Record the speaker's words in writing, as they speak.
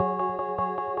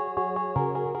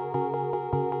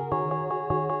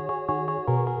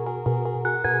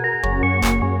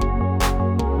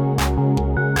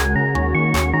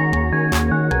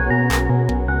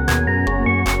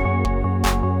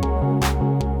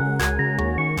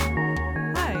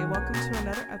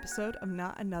episode of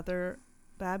Not Another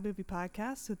Bad Movie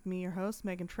Podcast with me, your host,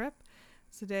 Megan Tripp.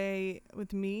 Today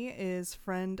with me is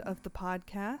friend of the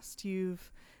podcast.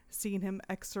 You've seen him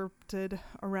excerpted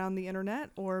around the internet,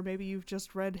 or maybe you've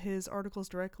just read his articles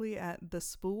directly at The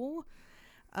Spool.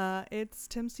 It's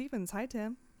Tim Stevens. Hi,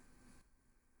 Tim.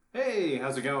 Hey,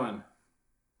 how's it going?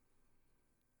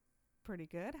 Pretty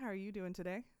good. How are you doing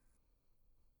today?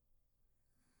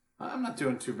 I'm not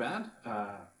doing too bad.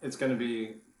 It's going to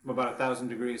be about 1,000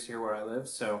 degrees here where I live,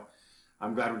 so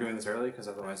I'm glad we're doing this early because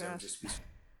otherwise I would just be.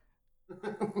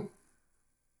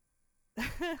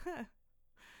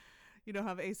 You don't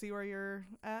have AC where you're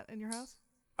at in your house?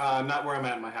 Not where I'm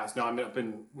at in my house. No, I'm up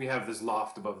in. We have this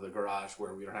loft above the garage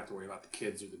where we don't have to worry about the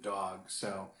kids or the dog.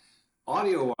 So,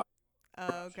 audio.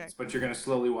 Okay. But you're going to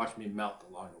slowly watch me melt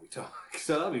the longer we talk.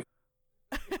 So that'll be.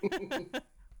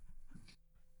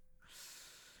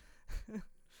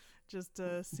 Just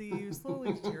to see you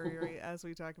slowly deteriorate as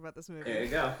we talk about this movie. There you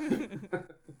go.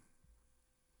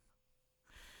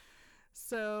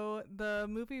 So the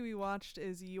movie we watched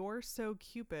is You're So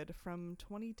Cupid from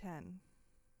 2010.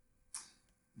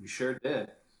 We sure did.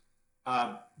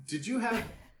 Did you have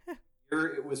where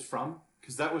it was from?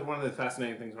 Because that was one of the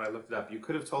fascinating things when I looked it up. You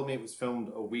could have told me it was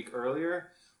filmed a week earlier,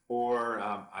 or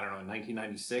I don't know, in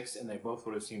 1996, and they both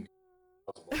would have seemed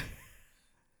possible.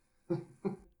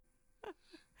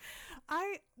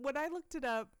 When I looked it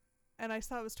up and I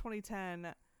saw it was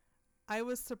 2010, I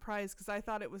was surprised because I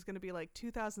thought it was going to be like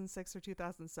 2006 or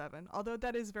 2007, although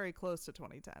that is very close to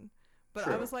 2010. But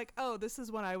True. I was like, oh, this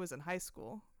is when I was in high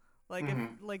school. Like, if,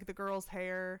 like the girl's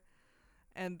hair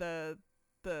and the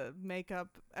makeup,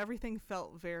 everything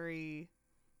felt very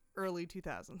early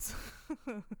 2000s.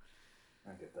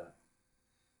 I get that.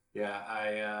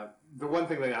 Yeah, the one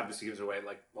thing that obviously gives away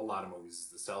like a lot of movies is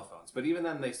the cell phones, but even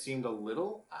then they seemed a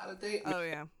little out of date. Oh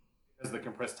yeah, because the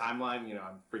compressed timeline,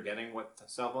 I'm forgetting what the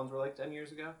cell phones were like 10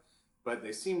 years ago, but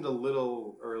they seemed a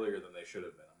little earlier than they should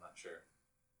have been. I'm not sure.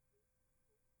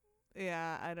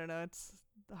 Yeah, I don't know. It's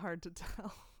hard to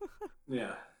tell.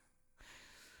 Yeah.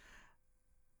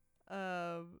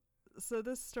 So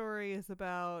this story is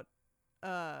about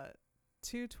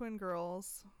two twin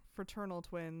girls, fraternal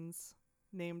twins,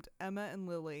 named Emma and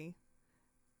Lily,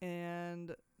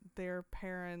 and their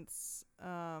parents,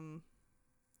 I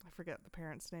forget the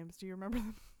parents' names. Do you remember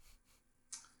them?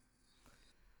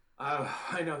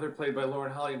 I know they're played by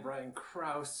Lauren Holly and Brian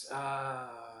Krause.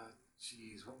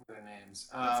 Jeez, what were their names?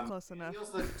 That's close enough.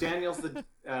 Daniel's the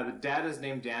dad is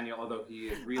named Daniel, although he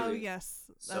is really oh yes,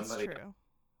 that's true.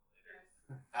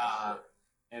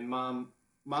 And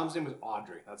mom's name was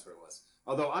Audrey. That's what it was.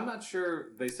 Although I'm not sure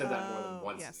they said that more than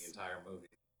once in the entire movie.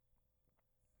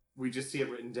 We just see it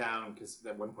written down because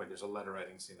at one point there's a letter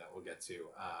writing scene that we'll get to,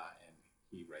 and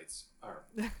he writes, or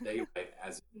they write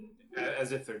as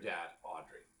if their dad,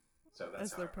 Audrey. So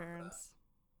that's as their parents.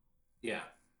 That. Yeah.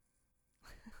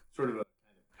 Sort of a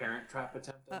kind of parent trap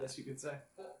attempt, I guess you could say.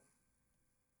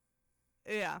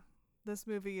 Yeah, this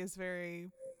movie is very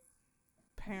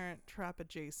parent trap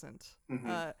adjacent.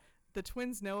 Mm-hmm. The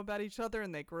twins know about each other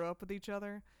and they grew up with each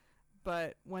other,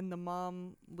 but when the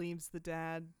mom leaves the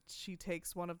dad, she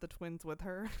takes one of the twins with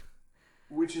her,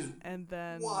 which is and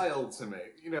then wild to me.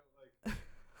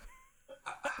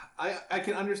 Like I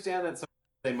can understand that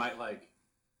they might like,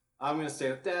 I'm going to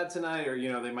stay with dad tonight, or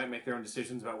they might make their own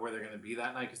decisions about where they're going to be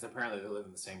that night because apparently they live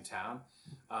in the same town.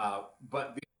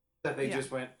 But that they just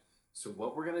went. So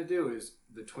what we're going to do is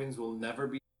the twins will never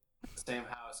be in the same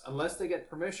house unless they get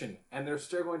permission, and they're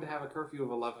still going to have a curfew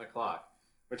of 11 o'clock,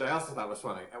 which I also thought was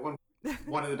funny. At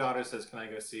one of the daughters says, "Can I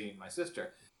go see my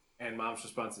sister?" And mom's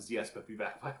response is, "Yes, but be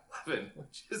back by 11,"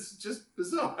 which is just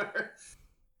bizarre.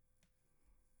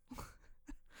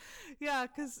 Yeah,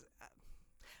 because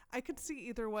I could see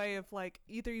either way of like,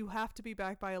 either you have to be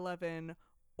back by 11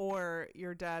 or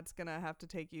your dad's going to have to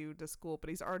take you to school, but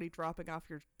he's already dropping off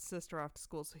your sister off to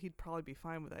school, so he'd probably be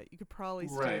fine with it. You could probably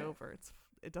stay over.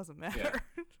 It doesn't matter.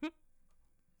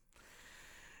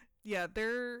 Yeah,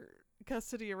 their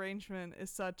custody arrangement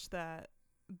is such that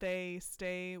they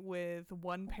stay with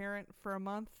one parent for a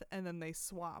month and then they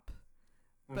swap.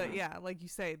 Mm-hmm. But yeah, like you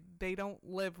say, they don't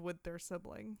live with their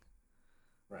sibling.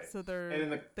 Right. So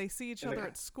they see each other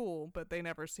at school, but they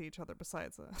never see each other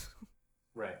besides that.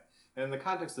 Right. And in the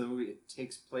context of the movie, it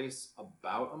takes place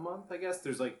about a month, I guess.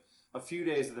 There's like a few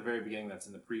days at the very beginning that's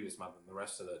in the previous month, and the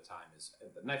rest of the time is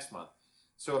the next month.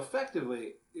 So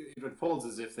effectively, it unfolds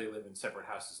as if they live in separate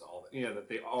houses. That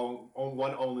they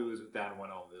one only lives with dad and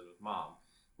one only lives with mom.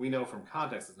 We know from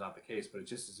context it's not the case, but it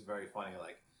just is very funny.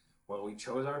 Like, well, we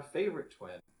chose our favorite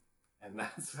twin, and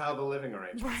that's how the living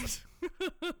arrangement.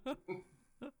 Right.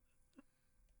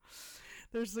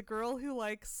 There's the girl who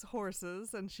likes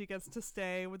horses, and she gets to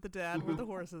stay with the dad where the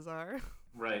horses are.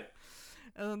 Right.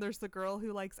 And then there's the girl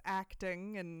who likes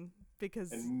acting, and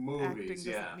because And movies, acting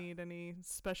doesn't yeah. need any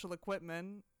special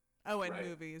equipment. Oh, and Right.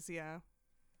 movies, yeah.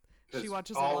 'Cause She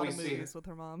watches a all lot we of see- movies with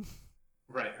her mom.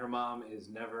 Right. Her mom is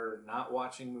never not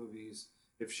watching movies.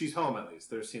 If she's home, at least.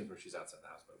 There's scenes where she's outside the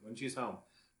house, but when she's home,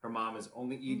 her mom is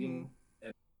only eating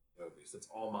and movies. That's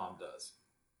all mom does.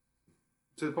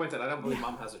 To the point that I don't believe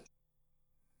mom has a.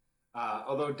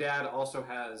 Although dad also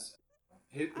has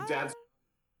dad's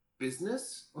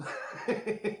business.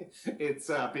 It's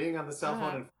being on the cell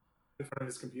phone in front of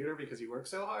his computer because he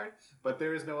works so hard. But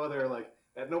there is no other, like,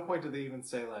 at no point do they even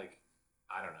say, like,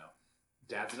 I don't know,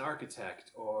 dad's an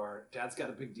architect or dad's got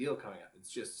a big deal coming up.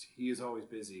 It's just he is always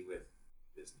busy with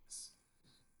business.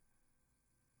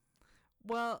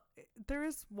 Well, there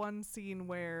is one scene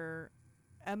where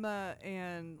Emma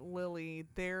and Lily,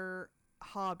 their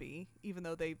hobby, even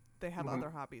though they have other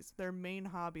hobbies, their main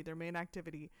hobby, their main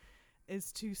activity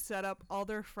is to set up all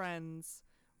their friends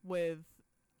with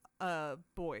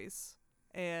boys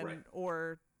and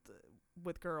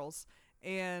with girls,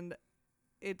 and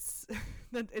it's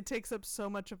it takes up so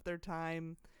much of their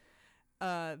time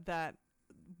that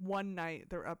one night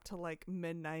they're up to like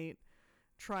midnight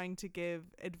trying to give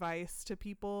advice to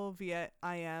people via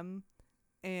IM,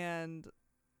 and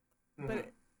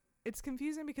but it's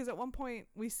confusing because at one point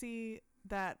we see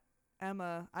that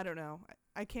Emma, I don't know,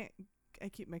 I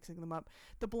keep mixing them up.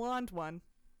 The blonde one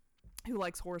who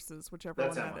likes horses, whichever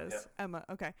That's one Emma, that is. yep. Emma,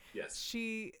 okay. Yes.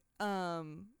 She's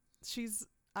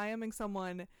IMing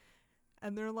someone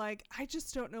and they're like, I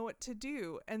just don't know what to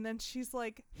do. And then she's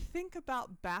like, think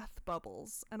about bath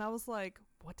bubbles. And I was like,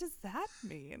 what does that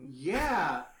mean?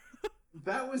 Yeah.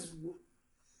 That was...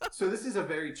 So this is a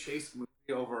very chaste movie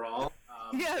overall.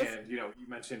 Yes. And, you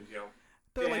mentioned,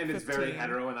 They're like and it's very 15.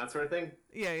 hetero and that sort of thing.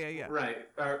 Yeah. Right.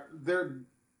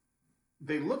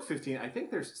 They look 15. I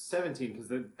think they're 17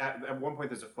 because at one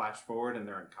point there's a flash forward and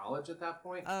they're in college at that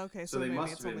point. Oh, okay, So so they maybe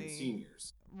must it's have been only...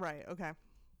 seniors. Right, okay.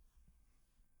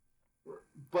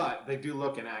 But they do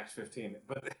look and act 15.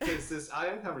 But there's this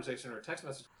IM conversation or text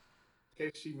message.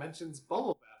 Okay, she mentions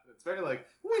bubble bath. And it's very like,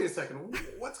 wait a second,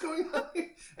 what's going on here?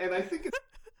 And I think it's...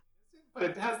 But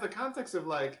it has the context of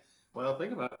like, well,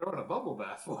 think about throwing a bubble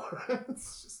bath for her.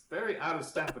 It's just very out of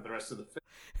step with the rest of the film.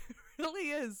 It really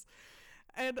is.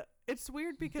 And it's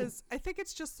weird because I think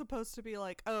it's just supposed to be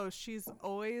like, oh, she's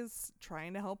always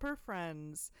trying to help her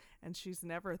friends and she's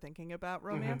never thinking about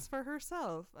romance for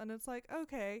herself. And it's like,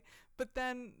 okay. But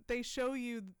then they show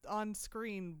you on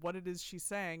screen what it is she's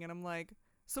saying. And I'm like,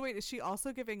 so wait, is she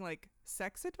also giving like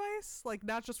sex advice? Like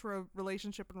not just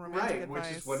relationship and romantic advice? Right,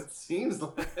 which is what it seems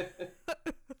like.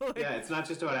 Like, yeah, it's not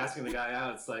just about asking the guy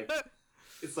out.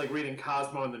 It's like reading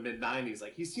Cosmo in the mid-90s.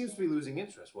 Like, he seems to be losing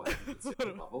interest. What? It's in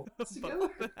a bubble together?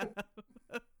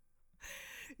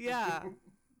 Yeah.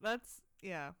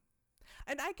 Yeah.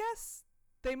 And I guess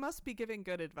they must be giving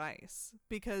good advice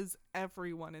because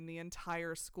everyone in the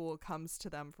entire school comes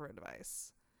to them for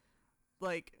advice.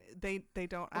 Like, they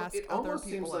don't ask it other almost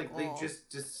people seems like at they all. just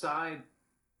decide...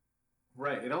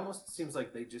 Right, it almost seems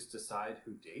like they just decide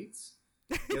who dates.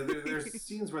 There's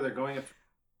scenes where they're going up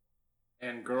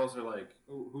and girls are like,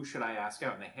 who should I ask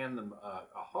out? And they hand them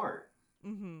a heart.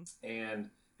 Mm-hmm. And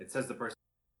it says the person...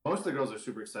 Most of the girls are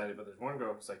super excited, but there's one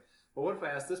girl who's like, well, what if I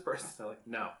ask this person? They're like,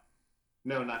 no,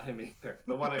 not him either.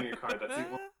 The one on your card, that's the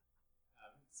one.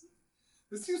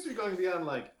 This seems to be going beyond,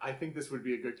 like, I think this would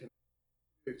be a good connection.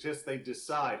 It's just they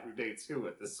decide who dates who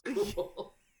at this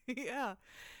school. Yeah,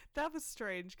 that was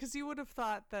strange because you would have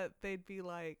thought that they'd be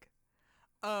like,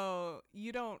 oh,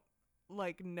 you don't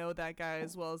like know that guy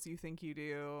as well as you think you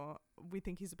do. We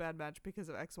think he's a bad match because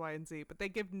of X, Y, and Z, but they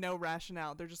give no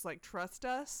rationale. They're just like, trust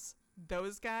us,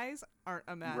 those guys aren't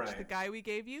a match. Right. The guy we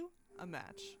gave you, a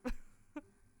match.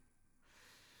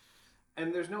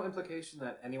 And there's no implication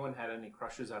that anyone had any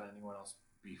crushes on anyone else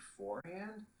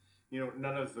beforehand.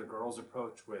 None of the girls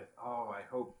approach with, oh, I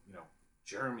hope,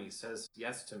 Jeremy says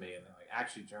yes to me. And they're like,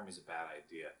 actually, Jeremy's a bad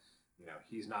idea.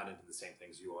 He's not into the same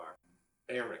things you are.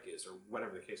 Eric is, or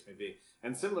whatever the case may be.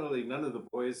 And similarly, none of the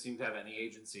boys seem to have any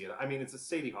agency. I mean, it's a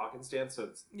Sadie Hawkins dance, so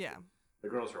it's the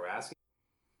girls are asking.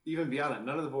 Even beyond that,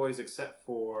 none of the boys except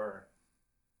for,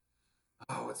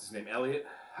 what's his name, Elliot,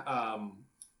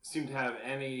 seem to have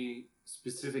any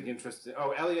specific interest.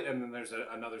 Elliot, and then there's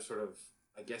another sort of,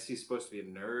 I guess he's supposed to be a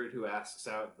nerd who asks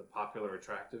out the popular,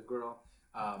 attractive girl.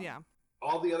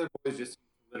 All the other boys just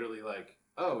literally like,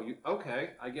 oh,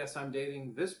 okay, I guess I'm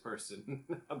dating this person.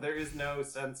 There is no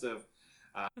sense of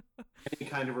any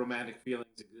kind of romantic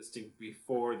feelings existing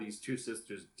before these two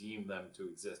sisters deem them to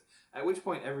exist. At which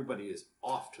point, everybody is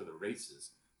off to the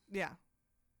races. Yeah.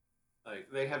 Like,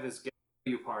 they have this get to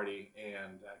know you party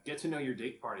and get to know your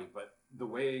date party, but the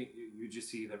way you just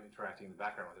see them interacting in the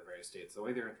background with their various dates, the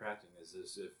way they're interacting is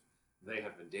as if they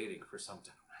have been dating for some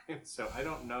time. So I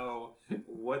don't know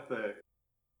what the...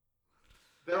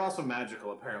 They're also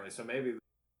magical, apparently, so maybe...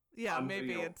 Yeah,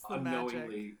 maybe it's the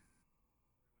magic.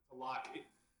 A lot.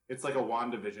 It's like a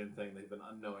WandaVision thing. They've been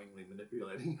unknowingly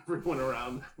manipulating everyone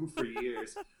around them for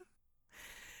years.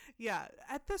 Yeah,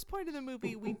 at this point in the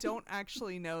movie, we don't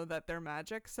actually know that they're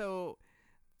magic, so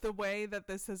the way that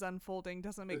this is unfolding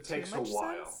doesn't make too much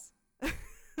sense.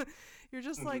 You're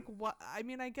just like, what? I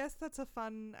mean, I guess that's a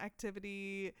fun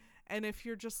activity, and if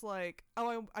you're just like,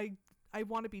 oh, I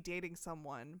want to be dating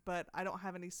someone, but I don't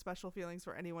have any special feelings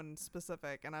for anyone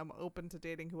specific, and I'm open to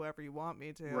dating whoever you want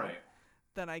me to, right?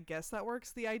 Then I guess that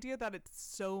works. The idea that it's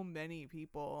so many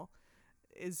people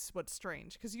is what's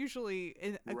strange, because usually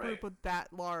in a group of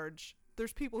that large,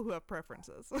 there's people who have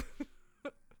preferences.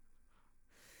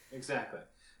 Exactly.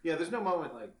 Yeah, there's no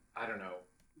moment like, I don't know,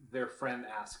 their friend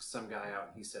asks some guy out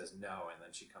and he says no, and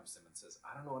then she comes to him and says,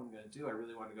 I don't know what I'm going to do. I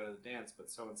really want to go to the dance,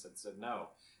 but so-and-so said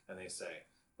no. And they say,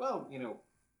 well,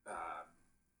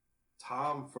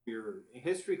 Tom from your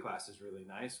history class is really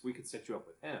nice. We could set you up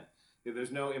with him.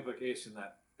 There's no implication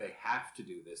that they have to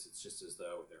do this. It's just as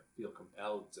though they feel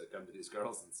compelled to come to these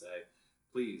girls and say,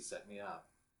 please set me up.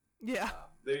 Yeah.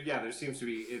 There seems to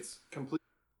be, it's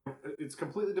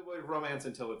completely devoid of romance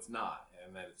until it's not,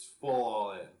 and then it's full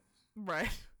all in. Right.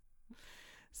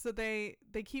 So they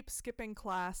keep skipping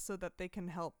class so that they can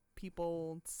help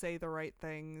people say the right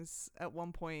things. At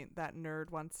one point, that nerd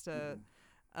wants to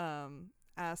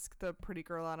ask the pretty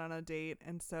girl out on a date,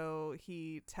 and so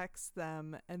he texts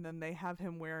them, and then they have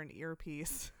him wear an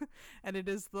earpiece, and it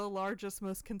is the largest,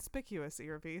 most conspicuous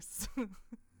earpiece.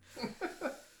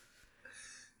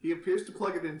 He appears to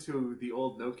plug it into the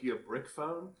old Nokia brick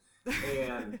phone,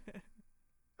 and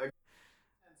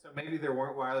so maybe there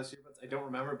weren't wireless earbuds. I don't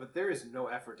remember, but there is no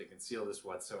effort to conceal this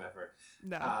whatsoever.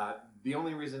 No. The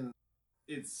only reason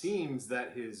it seems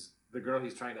that the girl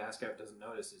he's trying to ask out doesn't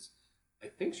notice is, I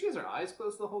think she has her eyes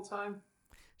closed the whole time.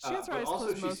 She has her eyes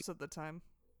closed most of the time.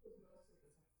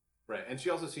 Right, and she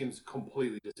also seems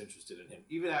completely disinterested in him.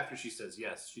 Even after she says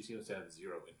yes, she seems to have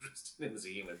zero interest in him as a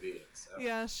human being. So.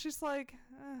 Yeah, she's like,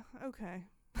 okay.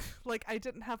 Like, I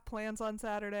didn't have plans on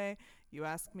Saturday. You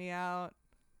asked me out.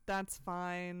 That's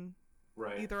fine.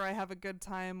 Right. Either I have a good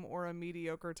time or a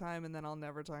mediocre time, and then I'll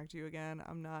never talk to you again.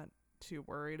 I'm not too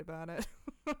worried about it.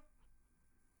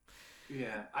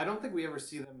 Yeah, I don't think we ever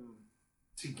see them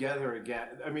together again.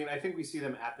 I mean, I think we see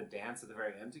them at the dance at the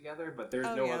very end together, but there's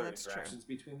no other interactions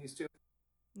between these two.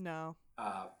 No.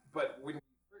 But when we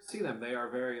first see them, they are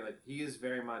very, like, he is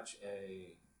very much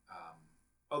a,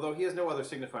 although he has no other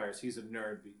signifiers, he's a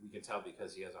nerd, we can tell,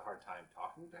 because he has a hard time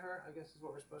talking to her, I guess is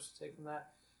what we're supposed to take from that.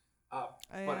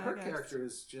 But her character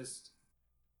is just,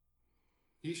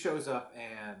 he shows up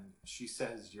and she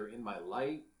says, you're in my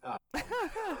light.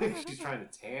 She's trying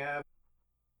to tan.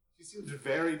 She seems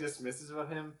very dismissive of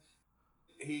him.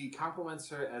 He compliments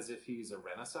her as if he's a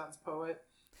Renaissance poet.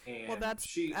 And well, that's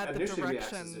she at the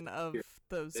direction of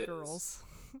those girls.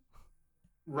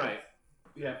 Right.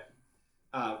 Yeah.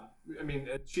 I mean,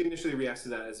 she initially reacts to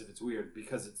that as if it's weird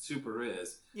because it super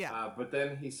is. Yeah. But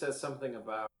then he says something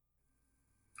about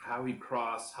how he'd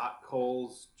cross hot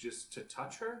coals just to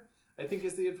touch her, I think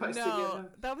is the advice to give him.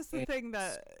 That was the thing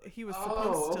that he was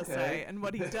supposed to say. And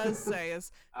what he does say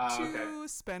is to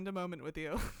spend a moment with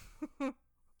you.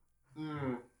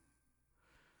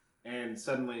 And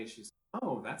suddenly she's,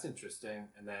 oh, that's interesting.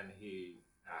 And then he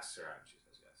asks her out and she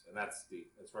says yes. And that's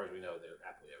as far as we know, they're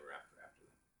happily ever after that.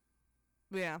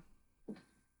 Yeah.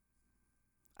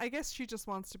 I guess she just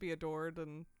wants to be adored,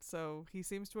 and so he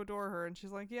seems to adore her, and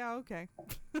she's like, yeah, okay.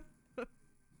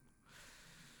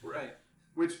 Right.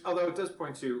 Which, although it does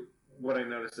point to what I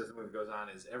noticed as the movie goes on,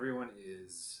 is everyone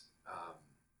is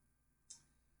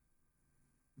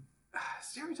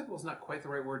stereotypical is not quite the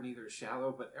right word, neither is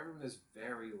shallow, but everyone is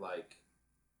very, like,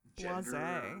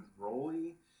 gender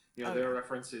roly. You know, there are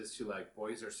references to, like,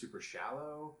 boys are super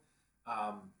shallow.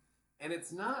 And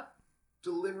it's not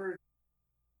delivered.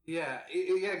 Yeah,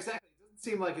 exactly. It doesn't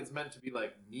seem like it's meant to be,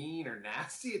 like, mean or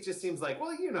nasty. It just seems like,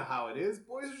 well, you know how it is.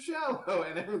 Boys are shallow.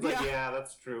 And everyone's like, yeah,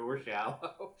 that's true. We're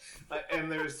shallow.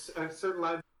 And there's a certain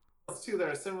lines, too, that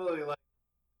are similarly like,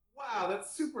 wow,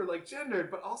 that's super, like,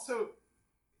 gendered, but also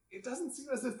it doesn't seem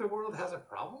as if the world has a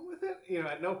problem with it. You know,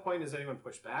 at no point has anyone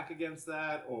pushed back against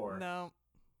that, or no.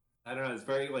 I don't know. It's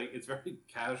very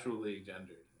casually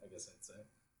gendered, I guess I'd say.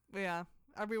 Yeah,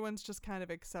 everyone's just kind of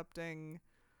accepting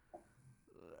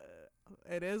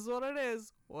it is what it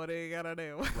is. What are you gonna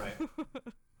do? Right.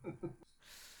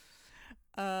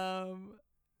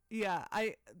 Yeah,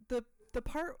 the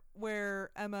part where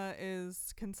Emma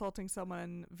is consulting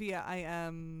someone via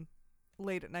IM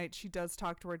late at night, she does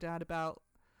talk to her dad about,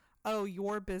 oh,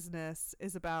 your business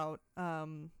is about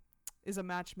is a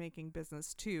matchmaking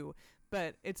business too,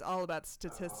 but it's all about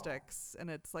statistics, and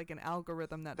it's like an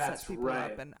algorithm that sets That's people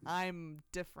right. up, and I'm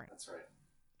different. That's right.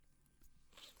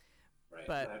 Right.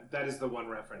 But That is the one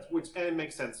reference, and it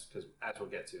makes sense because, as we'll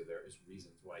get to, there is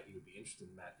reasons why he would be interested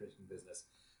in the matchmaking business.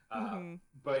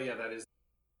 But yeah, that is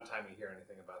the time we hear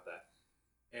anything about that.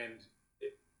 And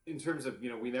in terms of,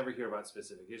 we never hear about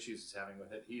specific issues he's having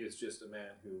with it. He is just a man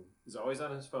who is always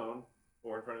on his phone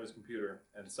or in front of his computer,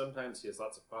 and sometimes he has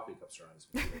lots of coffee cups around his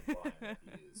computer while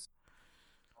he is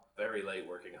very late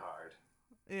working hard.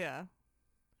 Yeah.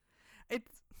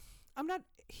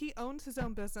 He owns his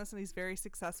own business and he's very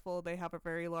successful. They have a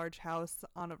very large house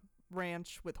on a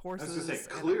ranch with horses. I was going to say,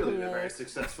 clearly they're very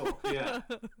successful. Yeah.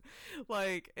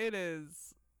 Like, it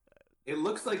is. It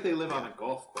looks like they live on a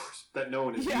golf course that no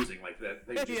one is using, like that.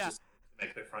 They just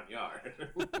make their front yard.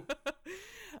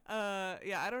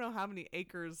 I don't know how many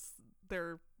acres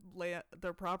their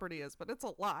property is, but it's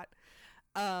a lot.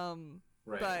 Right.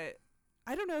 But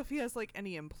I don't know if he has like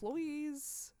any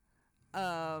employees.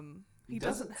 He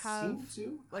doesn't have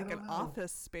like an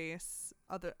office space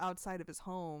outside of his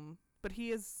home, but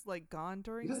he is like gone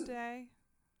during the day.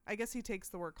 I guess he takes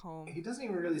the work home. He doesn't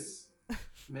even really.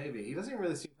 Maybe he doesn't even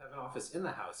really seem to have an office in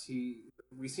the house.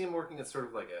 We see him working at sort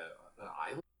of like an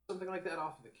island, something like that,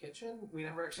 off of the kitchen. We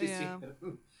never actually see him.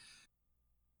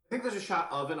 I think there's a shot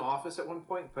of an office at one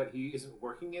point, but he isn't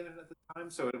working in it at the time,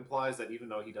 so it implies that even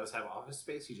though he does have office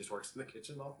space, he just works in the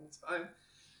kitchen the whole time.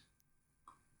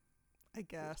 I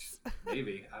guess.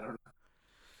 Maybe. I don't know.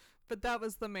 But that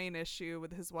was the main issue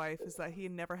with his wife, is that he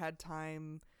never had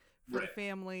time for the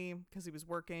family because he was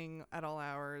working at all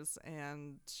hours,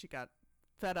 and she got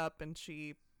fed up and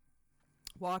she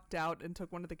walked out and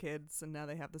took one of the kids, and now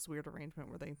they have this weird arrangement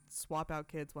where they swap out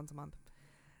kids once a month.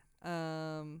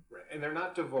 Right. And they're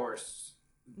not divorced.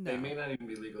 No. They may not even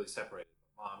be legally separated.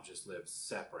 Mom just lives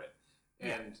separate.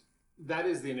 And that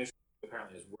is the initial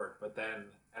apparently his work, but then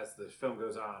as the film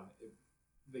goes on,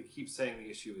 they keep saying the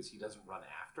issue is he doesn't run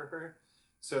after her.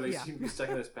 So they seem to be stuck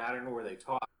in this pattern where they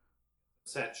talk,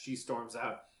 set, she storms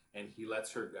out, and he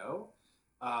lets her go.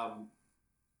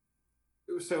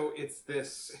 So it's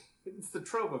the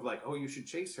trope of like, oh, you should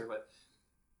chase her, but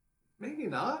maybe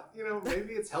not.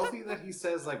 Maybe it's healthy that he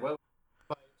says like, well,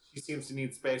 she seems to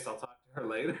need space, I'll talk to her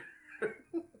later.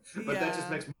 But that just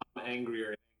makes Mom angrier and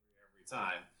angrier every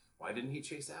time. Why didn't he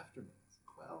chase after me?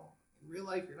 Well, in real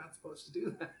life, you're not supposed to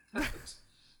do that.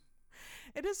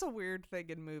 It is a weird thing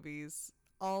in movies.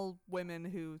 All women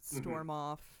who storm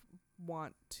off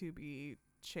want to be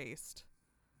chased.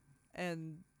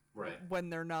 And when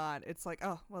they're not, it's like,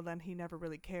 oh, well, then he never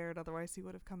really cared. Otherwise, he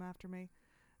would have come after me.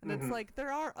 And it's like,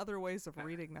 there are other ways of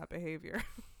reading that behavior.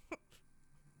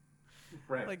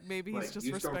 Right. Like, maybe he's just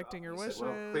respecting her wishes.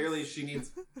 Well, clearly she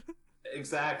needs...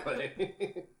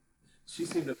 Exactly. She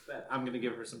seemed upset. I'm going to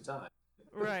give her some time.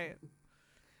 Right.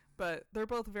 But they're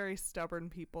both very stubborn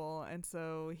people, and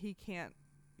so he can't,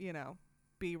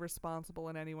 be responsible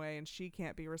in any way, and she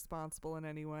can't be responsible in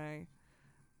any way.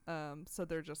 So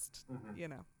they're just,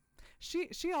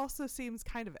 She also seems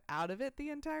kind of out of it the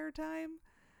entire time.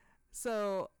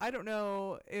 So I don't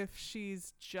know if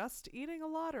she's just eating a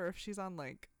lot or if she's on,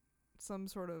 like, some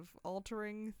sort of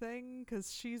altering thing,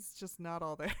 because she's just not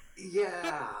all there.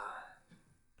 Yeah.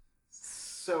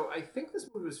 So I think this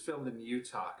movie was filmed in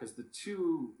Utah because the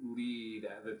two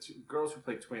girls who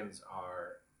play twins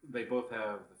they both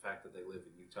have the fact that they live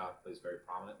in Utah plays very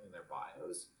prominently in their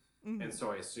bios. And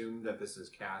so I assume that this is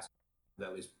cast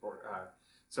at least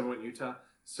somewhat in Utah.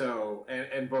 So,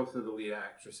 and both of the lead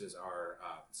actresses are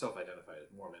self-identified as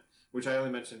Mormon, which I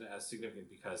only mentioned as significant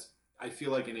because I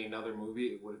feel like in another movie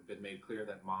it would have been made clear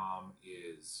that Mom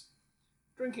is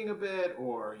drinking a bit,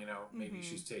 or maybe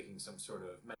she's taking some sort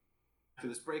of after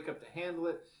this breakup to handle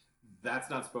it. That's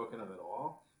not spoken of at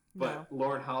all. But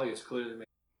Lauren Holly is clearly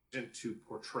made to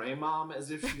portray Mom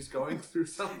as if she's going through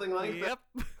something like that.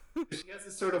 She has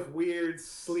this sort of weird,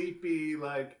 sleepy,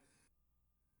 like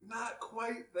not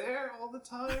quite there all the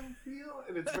time feel,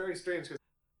 and it's very strange because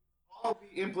all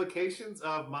the implications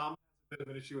of Mom has a bit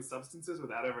of an issue with substances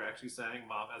without ever actually saying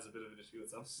Mom has a bit of an issue with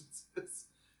substances.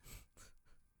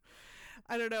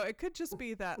 I don't know. It could just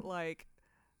be that, like,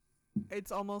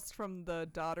 it's almost from the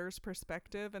daughter's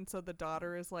perspective, and so the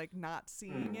daughter is like not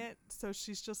seeing it, so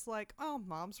she's just like, oh,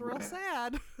 mom's real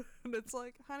sad. And it's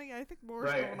like, honey, I think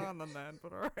more's going on than that,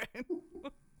 but all right.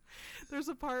 There's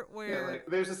a part where like,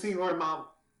 there's a scene where mom,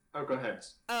 oh, go ahead.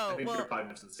 Oh, I think well, you're probably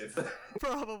mentioned the same thing.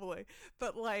 Probably,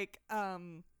 but like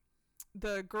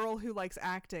the girl who likes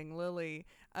acting, Lily,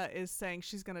 is saying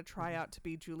she's going to try out to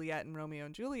be Juliet in Romeo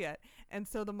and Juliet. And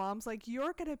so the mom's like,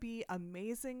 you're going to be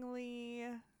amazingly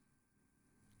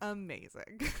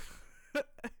amazing.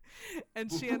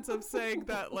 And she ends up saying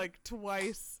that like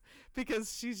twice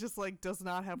because she's just like does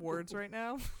not have words right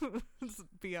now. It's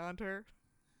beyond her.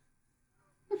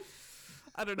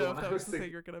 I don't know if that was the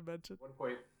thing you're going to mention. At one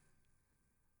point,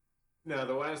 no,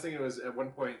 the one I was thinking was at one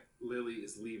point Lily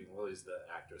is leaving. Lily's the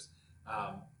actress.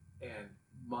 And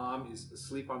mom is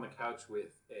asleep on the couch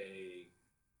with a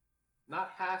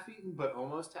not half-eaten but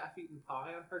almost half-eaten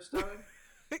pie on her stomach.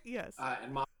 Yes.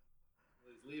 And mom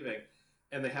is leaving,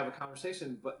 and they have a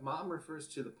conversation. But mom refers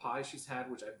to the pie she's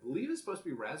had, which I believe is supposed to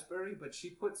be raspberry, but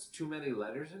she puts too many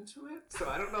letters into it. So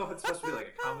I don't know if it's supposed to be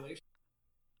like a combination,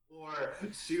 or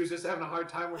she was just having a hard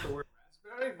time with the word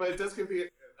raspberry. But it does give me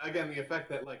again the effect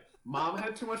that like mom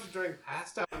had too much to drink,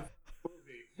 passed out.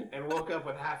 And woke up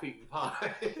with half-eaten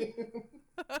pie.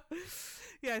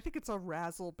 Yeah, I think it's a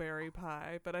razzleberry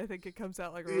pie, but I think it comes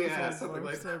out like a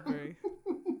razzleberry.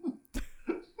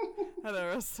 And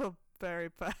a razzleberry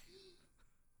pie.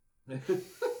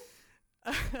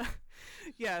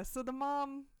 Yeah, so the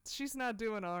mom, she's not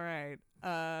doing all right.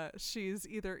 She's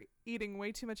either eating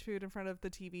way too much food in front of the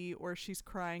TV or she's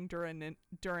crying during a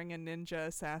ninja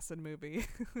assassin movie.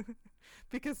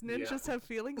 Because ninjas have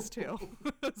feelings too.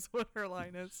 That's what her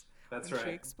line is. That's right.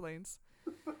 She explains.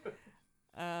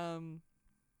 And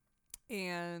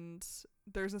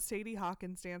there's a Sadie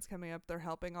Hawkins dance coming up. They're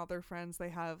helping all their friends. They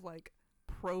have like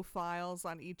profiles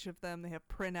on each of them. They have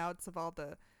printouts of all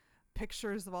the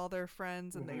pictures of all their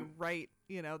friends, and they write,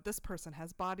 you know, this person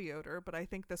has body odor, but I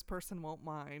think this person won't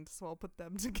mind, so I'll put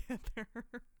them together.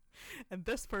 And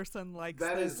this person likes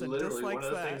that this is and literally dislikes one of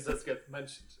the that. things that gets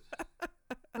mentioned.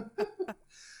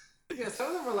 Yeah, some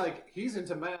of them are like, he's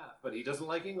into math, but he doesn't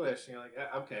like English. And you're like,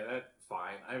 okay, that's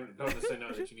fine. I don't necessarily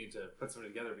know that you need to put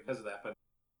something together because of that, but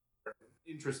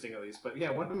interesting at least. But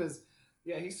yeah, one of them is,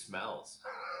 yeah, he smells.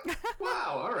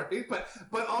 Wow, all right, but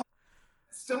also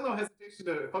still no hesitation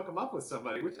to hook him up with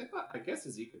somebody, which I thought, I guess,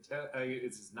 is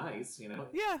it's nice, you know.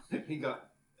 Yeah, he got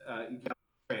a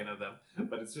fan of them,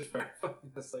 but it's just very funny.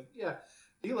 It's like, yeah,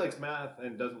 he likes math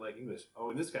and doesn't like English. Oh,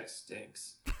 and this guy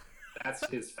stinks. That's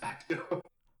his facto.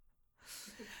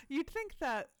 You'd think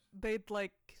that they'd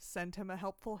like send him a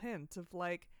helpful hint of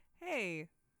like, hey,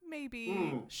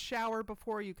 maybe shower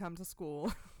before you come to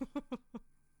school.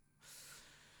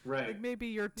 Right. Like maybe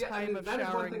your time of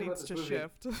showering needs to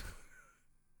shift.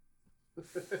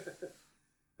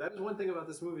 That is one thing about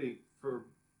this movie,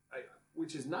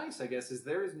 which is nice, I guess, is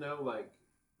there is no like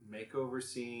makeover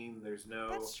scene. There's no.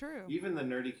 That's true. Even the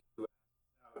nerdy kid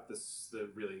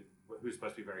who's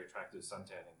supposed to be very attractive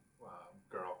suntanning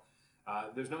girl.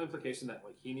 There's no implication that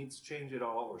like he needs to change it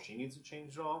all or she needs to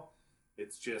change it all.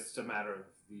 It's just a matter of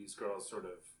these girls sort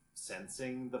of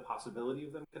sensing the possibility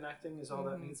of them connecting is all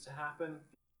that needs to happen.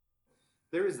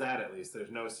 There is that, at least. There's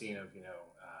no scene of, you know,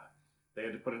 they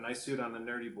had to put a nice suit on the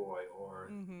nerdy boy, or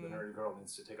the nerdy girl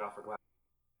needs to take off her glasses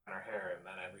and her hair, and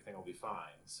then everything will be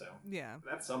fine. So yeah,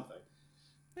 that's something.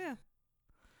 Yeah.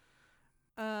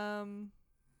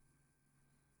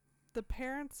 The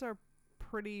parents are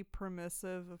pretty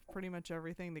permissive of pretty much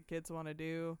everything the kids want to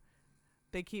do.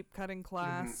 They keep cutting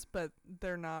class, but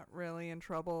they're not really in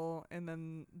trouble, and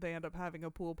then they end up having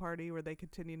a pool party where they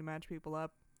continue to match people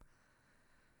up.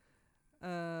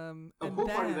 A pool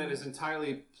party that is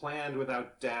entirely planned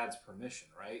without Dad's permission,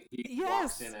 right? He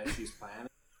walks in as she's planning.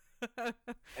 and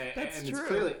That's it's true.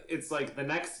 Clearly, it's like the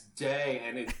next day,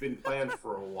 and it's been planned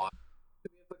for a while. The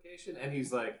implication, and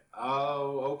he's like,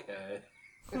 "Oh, okay."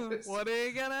 What are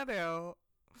you gonna do?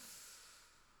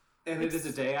 And it is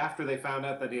a day after they found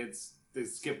out that they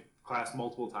skipped class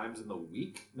multiple times in the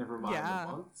week. Never mind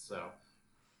the month. So.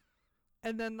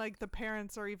 And then, like, the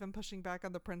parents are even pushing back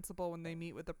on the principal when they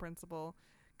meet with the principal.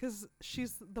 Because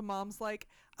the mom's like,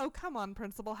 oh, come on,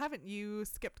 principal, haven't you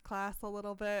skipped class a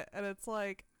little bit? And it's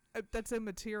like, that's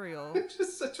immaterial. It's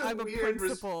just such a weird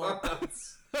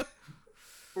response.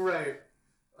 Right.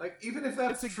 Like, even if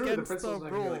that's true, the principal's not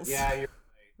going to be like, yeah, you're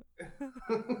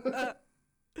right.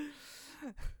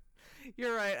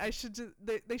 You're right.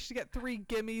 They should get 3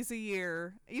 gimmies a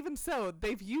year. Even so,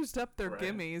 they've used up their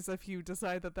gimmies if you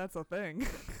decide that that's a thing.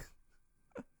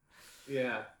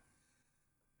 Yeah.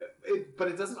 But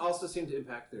it doesn't also seem to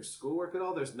impact their schoolwork at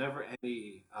all. There's never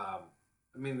any. I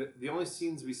mean, the only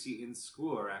scenes we see in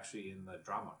school are actually in the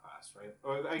drama class, right?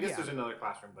 Or I guess there's another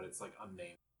classroom, but it's like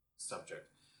unnamed subject.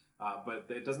 But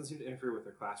it doesn't seem to interfere with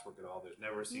their classwork at all. There's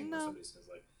never a scene where somebody says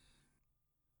like,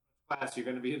 "Class, you're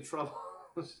going to be in trouble."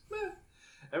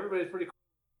 Everybody's pretty cool.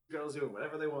 Girls doing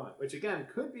whatever they want, which again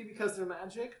could be because they're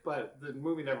magic, but the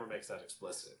movie never makes that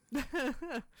explicit.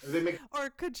 Or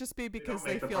it could just be because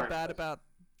they feel bad about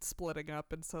splitting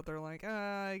up, and so they're like,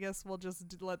 I guess we'll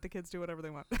just let the kids do whatever they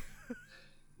want.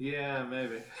 Yeah,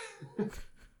 maybe.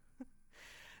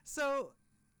 So,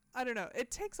 I don't know. It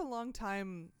takes a long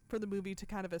time for the movie to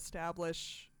kind of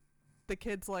establish the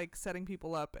kids like setting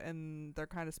people up, and they're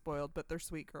kind of spoiled, but they're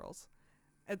sweet girls.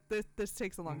 This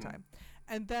takes a long time.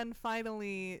 And then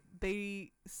finally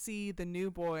they see the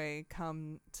new boy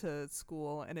come to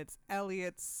school, and it's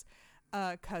Elliot's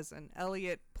cousin.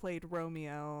 Elliot played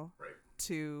Romeo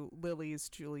to Lily's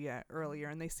Juliet earlier,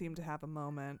 and they seem to have a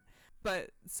moment.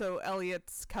 But so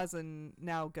Elliot's cousin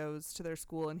now goes to their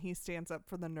school, and he stands up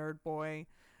for the nerd boy.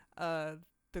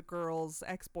 The girl's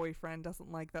ex-boyfriend doesn't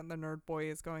like that the nerd boy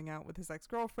is going out with his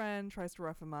ex-girlfriend, tries to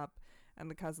rough him up, and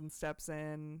the cousin steps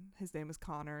in. His name is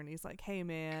Connor, and he's like, "Hey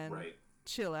man,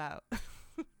 chill out."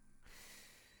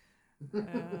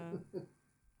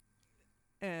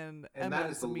 And that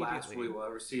is the last we will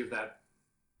ever see of that.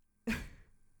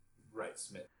 Right,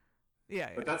 Smith. Yeah,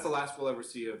 but that's the last we'll ever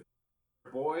see of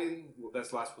boy.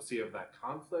 That's the last we'll see of that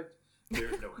conflict.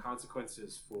 There's no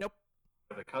consequences for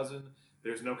the cousin.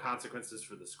 There's no consequences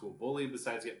for the school bully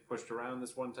besides getting pushed around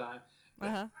this one time.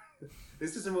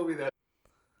 This is a movie that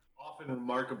often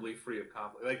remarkably free of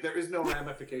conflict. Like, there is no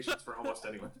ramifications for almost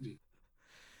anyone to be.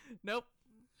 Nope.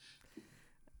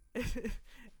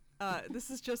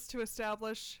 This is just to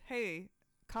establish, hey,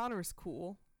 Connor's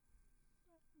cool.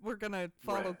 We're gonna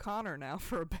follow Connor now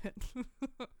for a bit.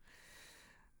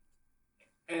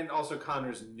 And also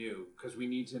Connor's new, because we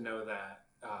need to know that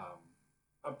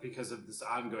because of this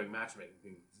ongoing matchmaking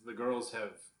thing, the girls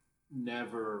have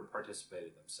never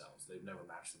participated themselves. They've never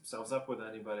matched themselves up with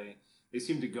anybody. They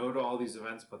seem to go to all these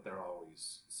events, but they're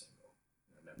always single.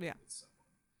 They're never with someone.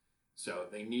 So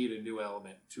they need a new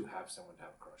element to have someone to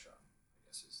have a crush on, I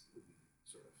guess would be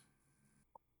sort of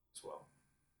as well.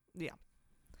 Yeah.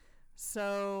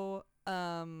 So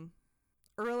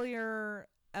earlier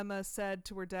Emma said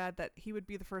to her dad that he would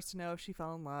be the first to know if she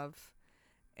fell in love.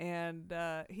 And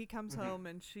he comes home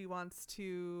and she wants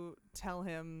to tell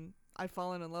him, "I've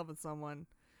fallen in love with someone,"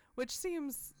 which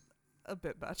seems a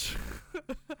bit much.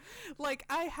 Like,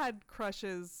 I had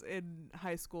crushes in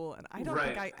high school, and I don't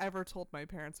think I ever told my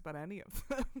parents about any of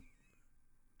them.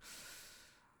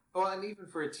 Well, and even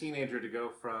for a teenager to go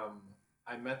from,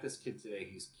 "I met this kid today,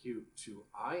 he's cute," to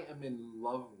 "I am in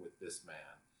love with this man."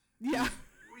 Yeah.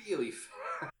 Really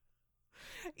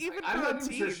even I'm not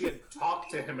even sure she had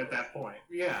talked to him at that point.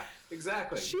 Yeah,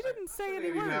 exactly. She didn't say any words. They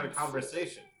didn't even have a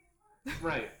conversation.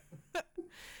 Right.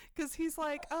 Because he's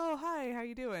like, "Oh, hi, how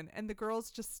you doing?" And the girls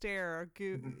just stare,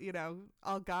 you know,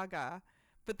 all gaga.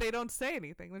 But they don't say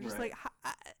anything. They're just like,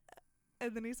 hi.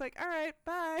 And then he's like, "All right,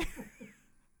 bye."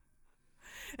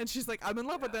 And she's like, "I'm in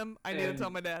love with him. I need to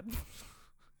tell my dad."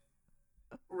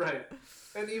 Right.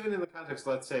 And even in the context,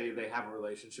 let's say they have a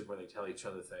relationship where they tell each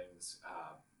other things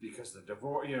because of the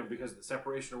divorce, you know, because of the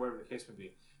separation or whatever the case may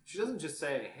be. She doesn't just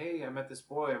say, "Hey, I met this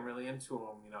boy. I'm really into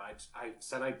him. You know, I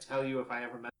said I'd tell you if I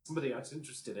ever met somebody I was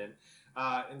interested in."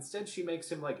 Instead, she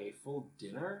makes him like a full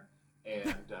dinner,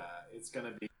 and it's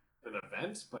going to be an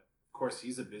event. But of course,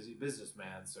 he's a busy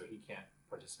businessman, so he can't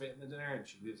participate in the dinner, and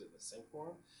she leaves it in the sink for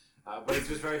him. But it's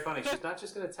just very funny. She's not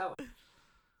just going to tell him.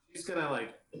 She's going to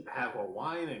like have a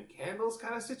wine and candles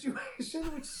kind of situation,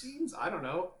 which seems, I don't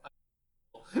know.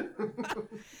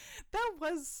 That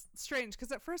was strange,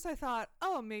 because at first I thought,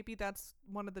 oh, maybe that's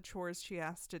one of the chores she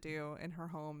has to do in her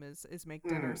home is make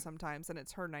dinner sometimes, and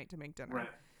it's her night to make dinner. Right.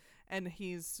 And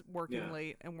he's working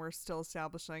late, and we're still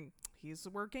establishing he's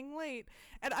working late.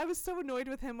 And I was so annoyed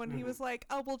with him when he was like,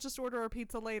 "Oh, we'll just order our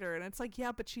pizza later." And it's like,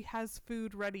 yeah, but she has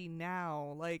food ready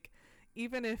now. Like,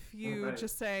 even if you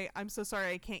just say, "I'm so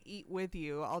sorry I can't eat with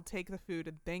you, I'll take the food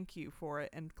and thank you for it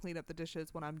and clean up the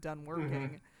dishes when I'm done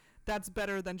working." That's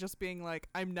better than just being like,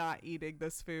 "I'm not eating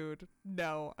this food.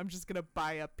 No, I'm just going to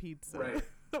buy a pizza." Right.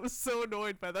 I was so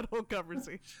annoyed by that whole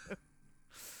conversation.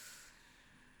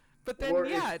 But then,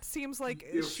 it seems like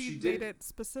she made it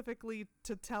specifically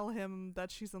to tell him that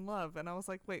she's in love. And I was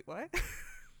like, wait, what?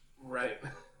 Right.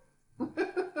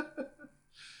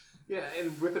 Yeah,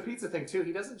 and with the pizza thing, too,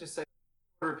 he doesn't just say,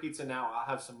 "Order pizza now, I'll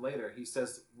have some later." He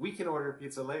says, "We can order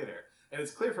pizza later." And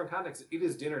it's clear from context it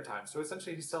is dinner time. So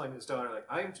essentially, he's telling his daughter, like,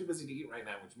 I am too busy to eat right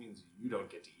now, which means you don't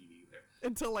get to eat either.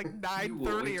 Until like You will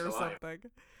 9:30 wait or till something.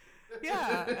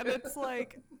 Yeah, and it's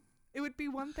like, it would be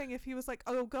one thing if he was like,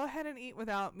 oh, go ahead and eat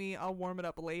without me, I'll warm it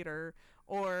up later.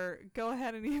 Or go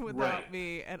ahead and eat without Right.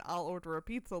 me and I'll order a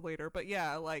pizza later. But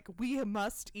yeah, like, we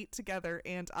must eat together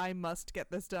and I must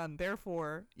get this done.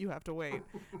 Therefore, you have to wait.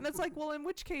 And it's like, well, in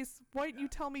which case, why didn't you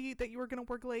tell me that you were going to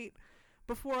work late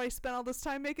before I spent all this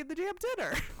time making the damn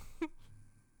dinner?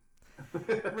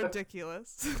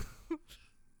 Ridiculous.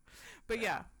 But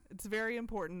yeah, it's very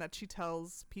important that she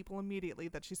tells people immediately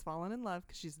that she's fallen in love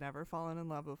because she's never fallen in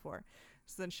love before.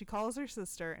 So then she calls her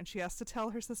sister and she has to tell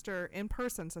her sister in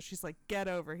person. So she's like, get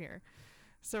over here.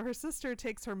 So her sister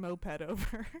takes her moped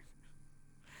over.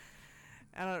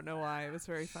 I don't know why. It was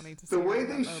very funny to see. The way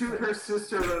they shoot her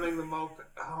sister running the moped.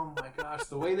 Oh my gosh,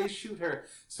 the way they shoot her.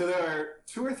 So there are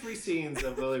 2 or 3 scenes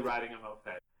of Lily riding a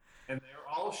moped. And they're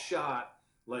all shot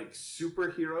like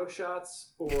superhero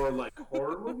shots or like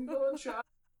horror movie villain shots.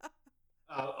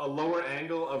 A lower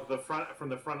angle of the front from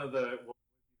the front of the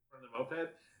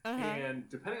moped. And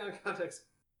depending on context,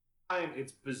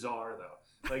 it's bizarre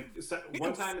though. Like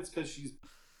one time it's because she's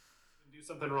do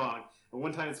something wrong, and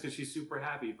one time it's because she's super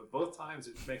happy. But both times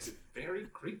it makes it very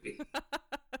creepy.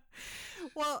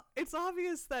 Well, it's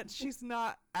obvious that she's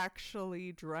not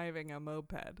actually driving a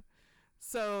moped.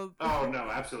 So oh no,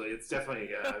 absolutely, it's definitely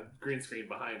a green screen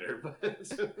behind her.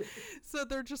 But so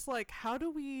they're just like, how do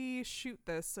we shoot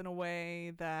this in a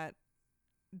way that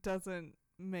doesn't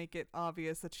make it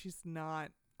obvious that she's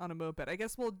not on a moped? I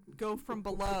guess we'll go from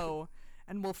below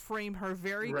and we'll frame her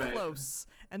very close,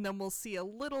 and then we'll see a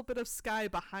little bit of sky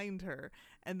behind her,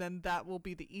 and then that will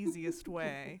be the easiest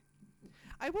way.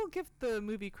 I will give the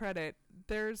movie credit.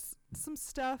 There's some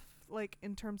stuff like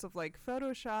in terms of like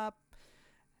Photoshop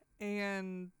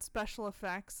and special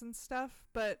effects and stuff,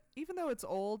 but even though it's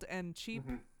old and cheap,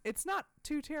 it's not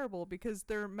too terrible because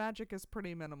their magic is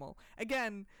pretty minimal.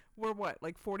 Again, we're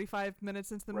like 45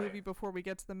 minutes into the movie before we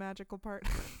get to the magical part.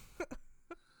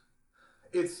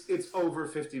 It's over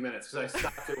 50 minutes because I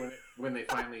stopped it when they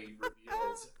finally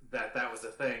revealed that was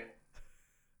a thing.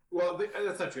 Well,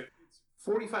 that's not true. It's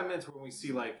 45 minutes when we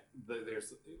see like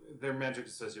there's their magic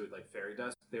associated with like fairy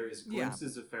dust. There is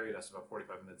glimpses of fairy dust about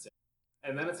 45 minutes in.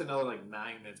 And then it's another like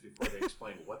 9 minutes before they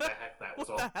explain what the heck that was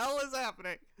all. What the hell is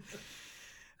happening?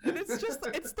 And it's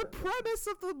the premise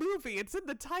of the movie. It's in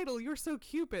the title. You're so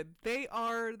Cupid. They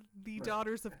are the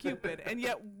daughters of Cupid. And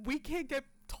yet we can't get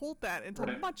told that until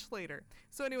much later.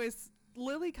 So anyways,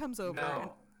 Lily comes over and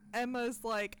Emma's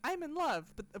like, I'm in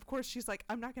love. But of course she's like,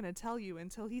 I'm not going to tell you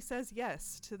until he says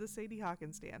yes to the Sadie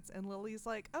Hawkins dance. And Lily's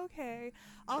like, okay.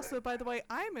 Also, by the way,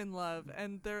 I'm in love.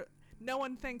 And no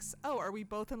one thinks, oh, are we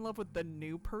both in love with the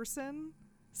new person?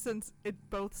 Since it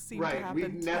both seemed to happen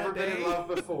we've never today. been in love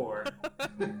before.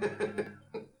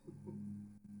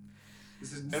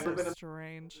 This has never been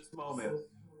strange. This moment.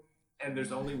 And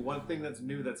there's only one thing that's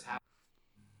new that's happened.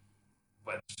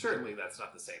 But certainly that's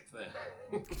not the same thing.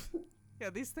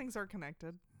 Yeah, these things are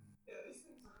connected.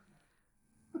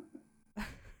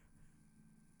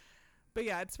 But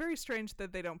yeah, it's very strange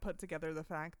that they don't put together the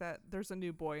fact that there's a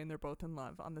new boy and they're both in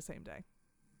love on the same day.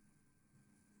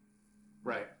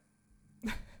 Right.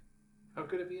 How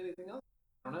could it be anything else?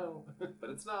 I don't know, but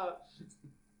it's not.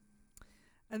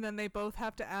 And then they both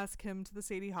have to ask him to the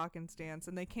Sadie Hawkins dance,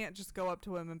 and they can't just go up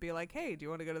to him and be like, hey, do you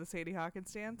want to go to the Sadie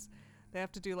Hawkins dance? They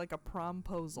have to do like a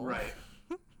promposal. Right.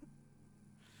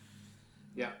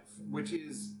 Yeah, which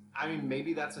is, I mean,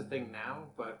 maybe that's a thing now,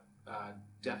 but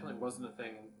definitely wasn't a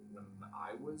thing when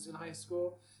I was in high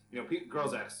school. You know,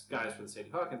 girls ask guys for the Sadie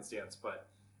Hawkins dance, but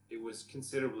it was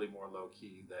considerably more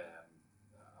low-key than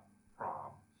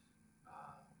prom.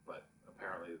 But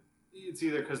apparently it's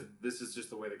either because this is just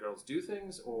the way the girls do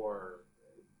things, or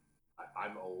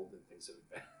I'm old and things have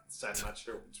advanced. I'm not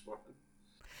sure which one.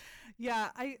 Yeah,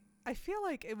 I feel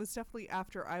like it was definitely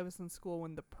after I was in school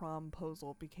when the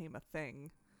promposal became a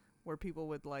thing, where people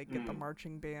would like get the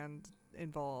marching band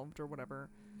involved or whatever.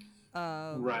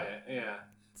 Right, yeah.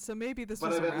 So maybe this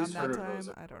was around that time.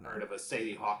 I don't know. Heard of a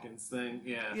Sadie Hawkins thing,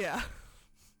 yeah. Yeah.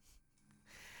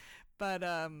 But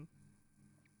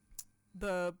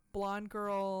the blonde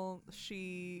girl,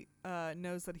 she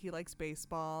knows that he likes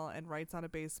baseball and writes on a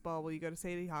baseball, will you go to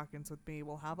Sadie Hawkins with me?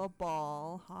 We'll have a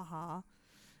ball, haha.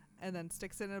 And then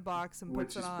sticks it in a box and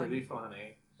puts it on. Which is pretty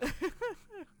funny.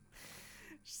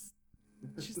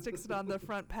 She sticks it on the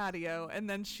front patio, and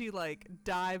then she like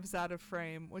dives out of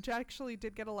frame, which actually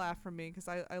did get a laugh from me because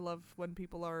I love when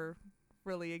people are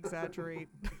really exaggerate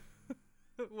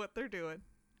what they're doing.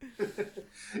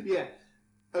 Yeah.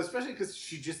 especially because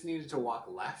she just needed to walk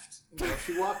left. You know, if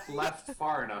she walked left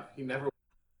far enough, he never.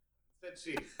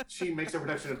 Instead, she makes a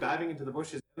production of diving into the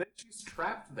bushes, and then she's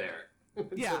trapped there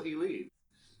until he leaves.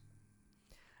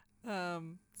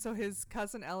 So his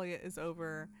cousin Elliot is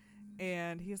over,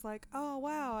 and he's like, "Oh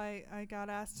wow, I got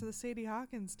asked to the Sadie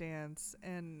Hawkins dance,"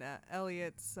 and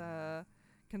Elliot's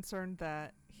concerned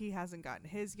that he hasn't gotten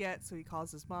his yet, so he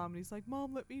calls his mom, and he's like,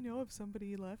 "Mom, let me know if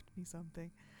somebody left me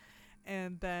something."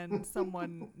 And then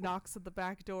someone knocks at the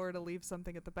back door to leave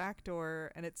something at the back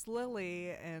door, and it's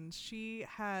Lily, and she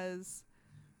has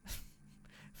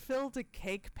filled a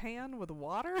cake pan with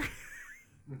water.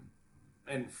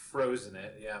 And frozen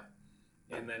it, yeah.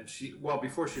 And then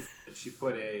before she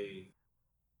put a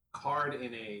card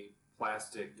in a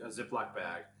Ziploc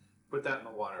bag, put that in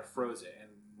the water, froze it,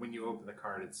 and when you open the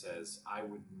card, it says, "I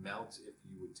would melt if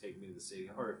you would take me to the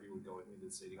Sadie, or if you would go with me to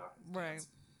the Sadie Hawkins dance." Right.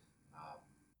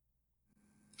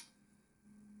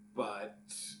 But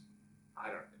I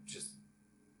don't just.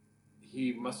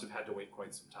 He must have had to wait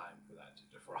quite some time for that to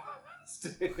defrost.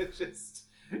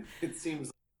 It seems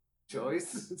like a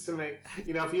choice to make.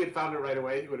 You know, if he had found it right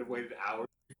away, he would have waited hours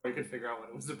before he could figure out what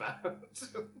it was about.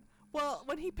 Well,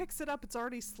 when he picks it up, it's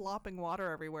already slopping water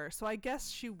everywhere. So I guess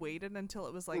she waited until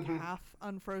it was like half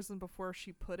unfrozen before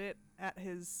she put it at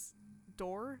his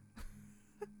door.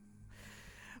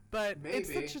 But maybe.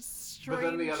 It's such a strange. But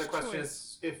then the other question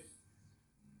is if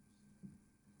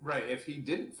he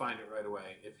didn't find it right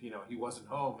away, if he wasn't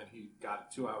home and he got it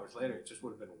 2 hours later, it just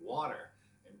would have been water.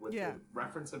 And would the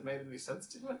reference have made any sense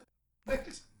to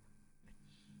it?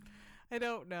 I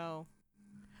don't know.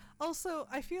 Also,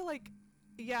 I feel like,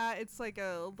 yeah, it's like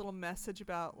a little message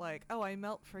about like, "Oh, I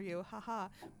melt for you, haha."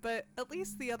 But at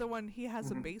least the other one, he has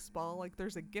a baseball. Like,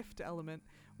 there's a gift element.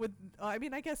 I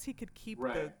mean, I guess he could keep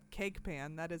the cake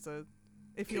pan. That is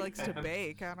if he likes to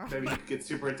bake. I don't know. Maybe he gets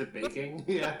super into baking.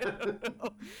 Yeah.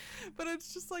 But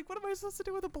it's just like, what am I supposed to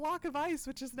do with a block of ice,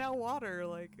 which is now water?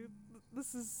 Like,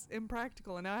 this is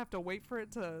impractical, and now I have to wait for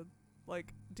it to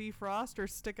like defrost or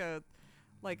stick a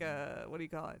what do you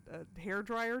call it, a hair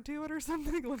dryer to it or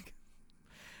something. Like,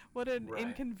 what an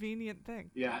inconvenient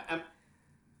thing. Yeah.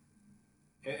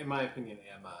 In my opinion,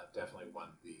 Emma definitely won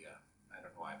the. I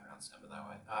don't know why I pronounced Emma that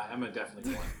way. Emma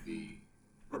definitely won the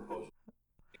proposal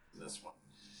in this one.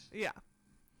 Yeah.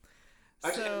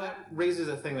 Actually, and that raises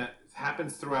a thing that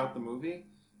happens throughout the movie.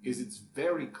 Is it's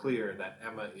very clear that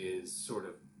Emma is sort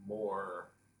of more.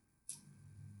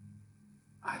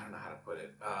 I don't know how to put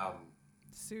it.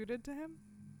 Suited to him.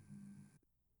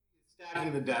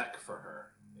 Stacking the deck for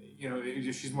her.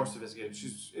 She's more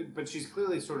sophisticated. But she's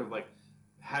clearly sort of like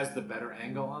has the better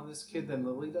angle on this kid than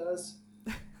Lily does.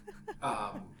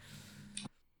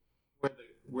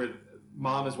 Where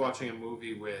mom is watching a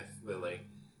movie with Lily,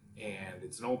 and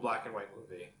it's an old black and white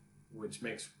movie, which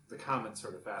makes the comment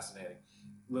sort of fascinating.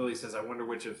 Lily says, "I wonder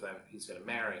which of them he's going to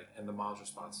marry," and the mom's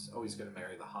response is, "Oh, he's going to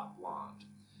marry the hot blonde."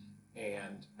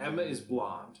 And Emma is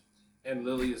blonde, and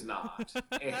Lily is not.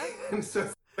 And so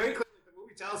it's very clear the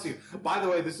movie tells you, by the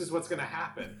way, this is what's going to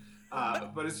happen.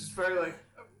 But it's just very like,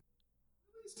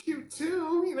 Lily's cute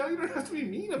too. You don't have to be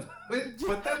mean about it.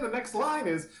 But then the next line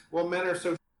is, well, men are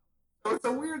so it's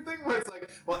a weird thing where it's like,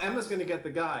 well, Emma's going to get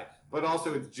the guy, but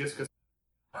also it's just because.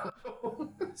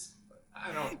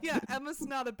 I don't. Yeah, Emma's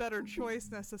not a better choice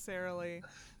necessarily.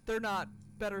 They're not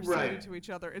better suited to each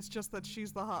other. It's just that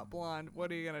she's the hot blonde.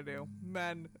 What are you gonna do,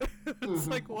 men? It's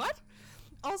like, what?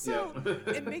 Also,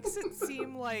 it makes it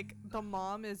seem like the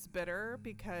mom is bitter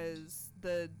because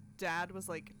the dad was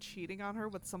like cheating on her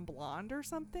with some blonde or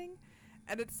something,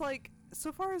 and it's like,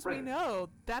 so far as we know,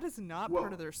 that is not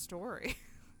part of their story.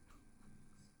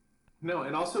 No,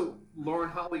 and also Lauren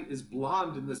Holly is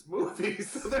blonde in this movie,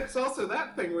 so there's also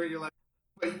that thing where you're like,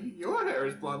 but your hair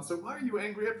is blonde, so why are you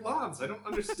angry at blondes? I don't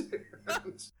understand.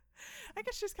 I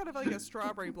guess she's kind of like a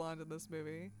strawberry blonde in this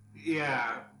movie.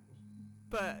 Yeah.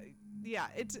 But yeah,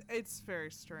 it's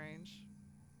very strange.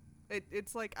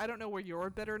 It's like, I don't know where your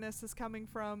bitterness is coming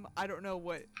from. I don't know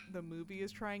what the movie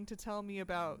is trying to tell me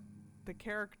about the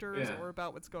characters or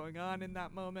about what's going on in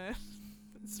that moment.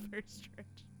 It's very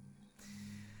strange.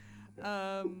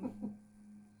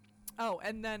 Oh,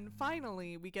 and then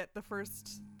finally we get the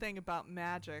first thing about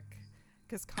magic,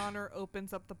 because Connor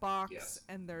opens up the box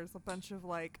and there's a bunch of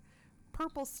like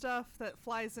purple stuff that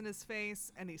flies in his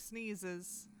face, and he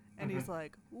sneezes and he's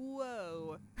like,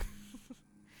 whoa.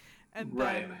 And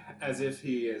then, as if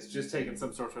he is just taking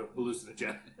some sort of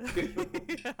hallucinogen.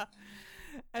 Yeah.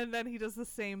 And then he does the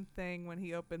same thing when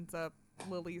he opens up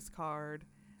Lily's card.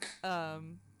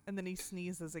 And then he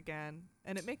sneezes again.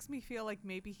 And it makes me feel like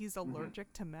maybe he's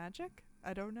allergic to magic.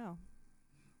 I don't know.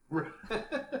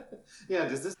 Yeah,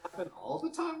 does this happen all the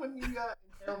time when you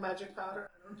inhale magic powder?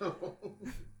 I don't know.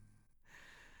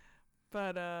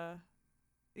 But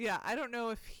yeah, I don't know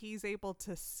if he's able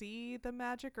to see the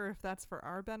magic or if that's for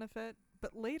our benefit.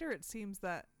 But later it seems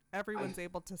that everyone's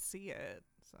able to see it.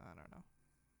 So I don't know.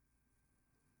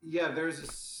 Yeah, there's a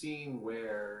scene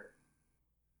where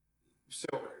so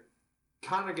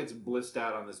Connor gets blissed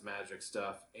out on this magic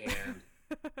stuff and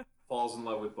falls in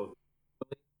love with both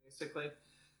basically,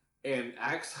 and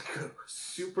acts like a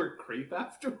super creep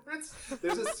afterwards.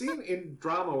 There's a scene in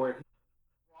drama where he's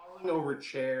crawling over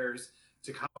chairs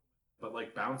to come, but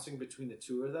like bouncing between the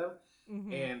two of them,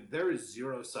 and there is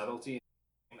zero subtlety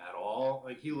at all.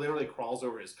 Like he literally crawls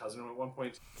over his cousin at one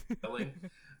point, yelling.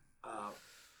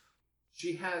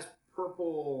 She has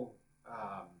purple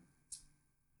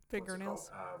fingernails,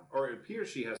 or it appears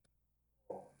she has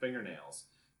fingernails,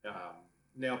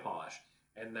 nail polish,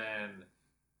 and then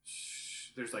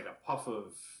there's like a puff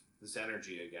of this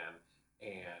energy again,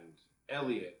 and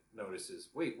Elliot notices,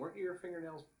 wait, weren't your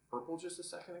fingernails purple just a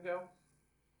second ago?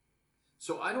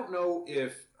 So I don't know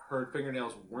if her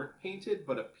fingernails weren't painted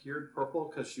but appeared purple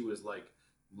because she was like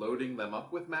loading them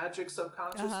up with magic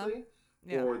subconsciously,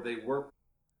 or they were,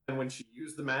 and when she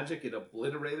used the magic it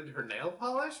obliterated her nail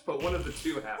polish, but one of the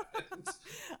two happened.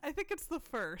 I think it's the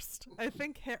first. I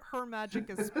think her magic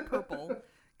is purple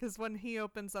because when he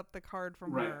opens up the card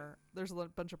from her, there's a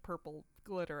bunch of purple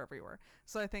glitter everywhere.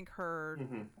 So I think her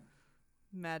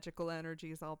magical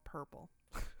energy is all purple.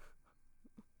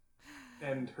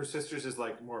 And her sister's is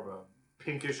like more of a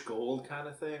pinkish gold kind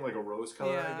of thing, like a rose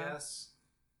color, I guess.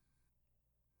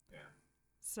 Yeah.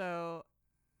 So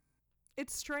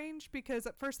it's strange because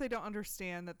at first they don't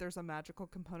understand that there's a magical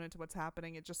component to what's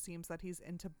happening. It just seems that he's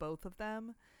into both of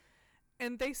them.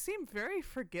 And they seem very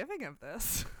forgiving of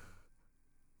this.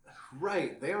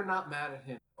 Right. They are not mad at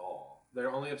him at all.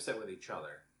 They're only upset with each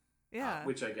other. Yeah.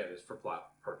 Which I get is for plot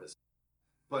purpose.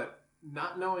 But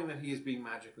not knowing that he is being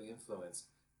magically influenced,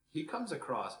 he comes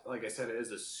across, like I said,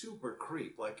 as a super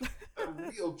creep, like a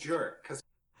real jerk. Because,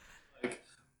 like,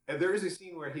 and there is a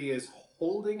scene where he is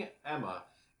holding Emma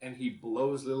and he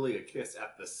blows Lily a kiss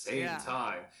at the same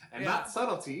time, and not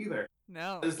subtlety either.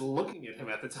 No, is looking at him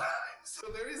at the time. So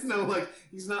there is no like,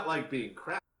 he's not like being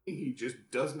crappy. He just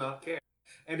does not care.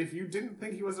 And if you didn't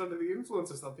think he was under the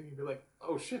influence of something, you'd be like,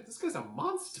 "Oh shit, this guy's a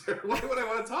monster. Why would I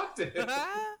want to talk to him?"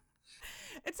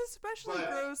 It's especially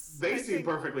gross. They seem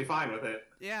perfectly fine with it.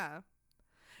 Yeah.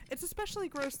 It's especially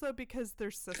gross, though, because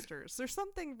they're sisters. There's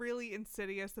something really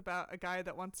insidious about a guy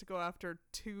that wants to go after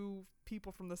two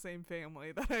people from the same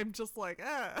family that I'm just like,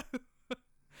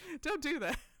 don't do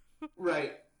that.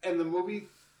 Right. And the movie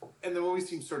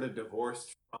seems sort of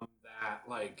divorced from that.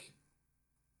 Like,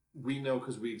 we know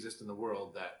because we exist in the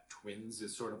world that twins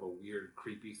is sort of a weird,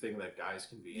 creepy thing that guys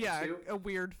can be into. Yeah, a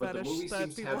weird but fetish the movie that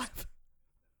seems to people have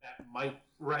that might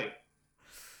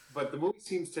but the movie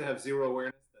seems to have zero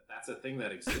awareness that that's a thing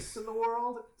that exists in the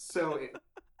world, so it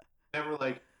never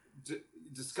like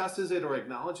discusses it or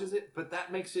acknowledges it, but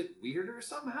that makes it weirder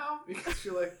somehow because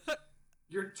you're like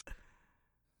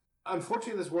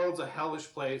unfortunately this world's a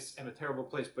hellish place and a terrible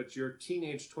place, but you're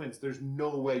teenage twins. There's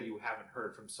no way you haven't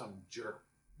heard from some jerk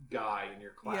guy in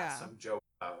your class some joke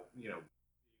about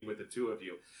with the two of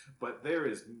you, but there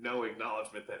is no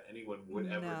acknowledgement that anyone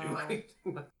would ever do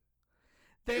anything.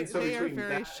 They are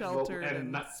very sheltered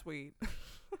and sweet.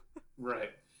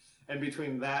 Right. And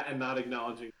between that and not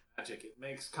acknowledging magic, it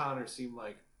makes Connor seem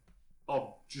like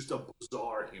just a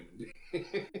bizarre human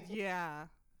being. Yeah.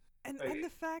 And the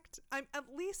fact,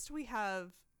 at least we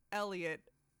have Elliot,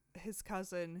 his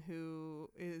cousin, who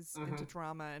is into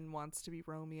drama and wants to be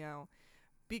Romeo,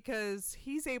 because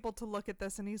he's able to look at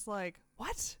this and he's like,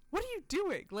 what are you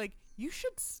doing? Like, you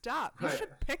should stop. You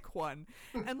should pick one.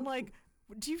 And like,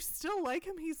 do you still like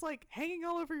him? He's like hanging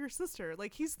all over your sister.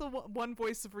 Like, he's the one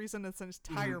voice of reason in this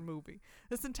entire movie.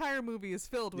 This entire movie is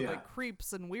filled with like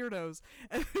creeps and weirdos,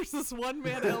 and there's this one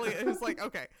man, Elliot, who's like,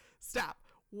 okay, stop.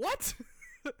 What?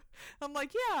 I'm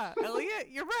like, yeah, Elliot,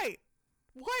 you're right.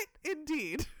 What?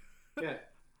 Indeed. Yeah.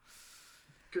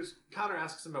 Because Connor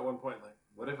asks him at one point, like,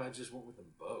 what if I just went with them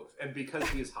both? And because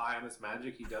he is high on this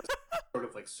magic, he does sort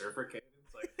of like surfer cadence.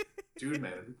 Like, dude,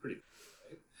 man, it'd be pretty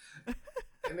cool, right?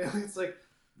 And Elliot's like,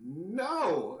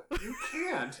 no, you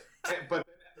can't. But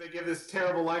they give this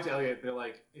terrible line to Elliot.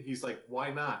 He's like,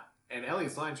 why not? And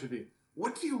Elliot's line should be,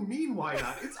 what do you mean, why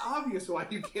not? It's obvious why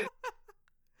you can't.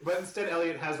 But instead,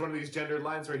 Elliot has one of these gendered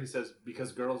lines where he says,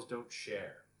 because girls don't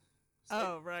share.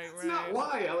 That's not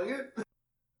why, Elliot.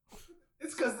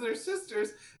 It's because they're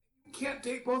sisters. You can't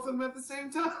date both of them at the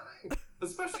same time.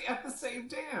 Especially at the same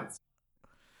dance.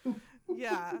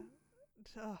 Yeah.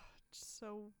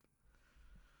 so.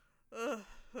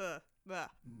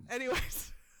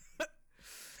 Anyways,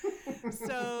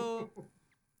 so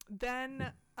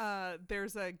then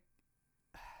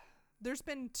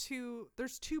there's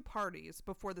two parties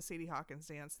before the Sadie Hawkins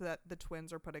dance that the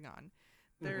twins are putting on.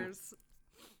 There's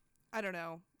I don't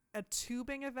know, a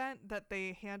tubing event that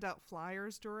they hand out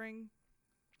flyers during,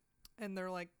 and they're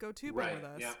like, go tubing with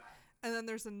us. Yeah. And then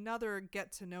there's another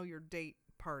get to know your date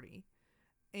party.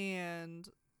 And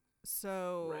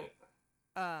so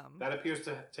that appears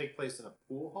to take place in a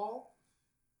pool hall,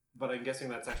 but I'm guessing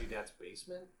that's actually Dad's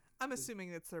basement. I'm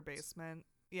assuming it's their basement.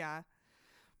 Yeah.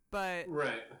 But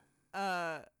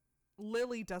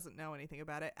Lily doesn't know anything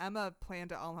about it. Emma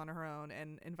planned it all on her own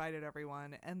and invited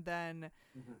everyone. And then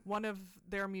one of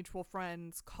their mutual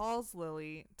friends calls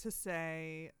Lily to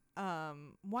say,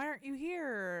 why aren't you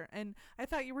here? And I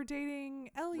thought you were dating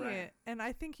Elliot, and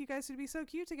I think you guys would be so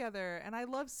cute together. And I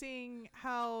love seeing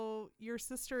how your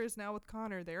sister is now with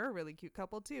Connor. They're a really cute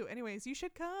couple too. Anyways, you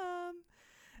should come.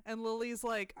 And Lily's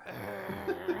like,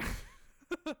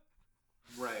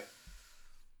 right.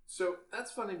 So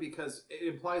that's funny because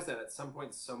it implies that at some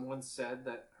point someone said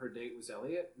that her date was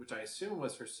Elliot, which I assume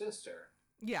was her sister.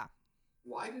 Yeah.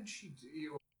 Why did she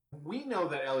do? We know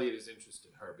that Elliot is interested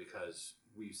in her because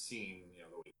we've seen,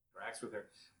 the way he interacts with her.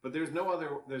 But there's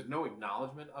no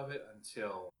acknowledgement of it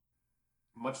until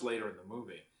much later in the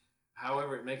movie.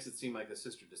 However, it makes it seem like the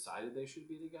sister decided they should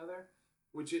be together.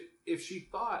 Which, if she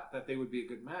thought that they would be a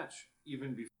good match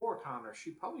even before Connor,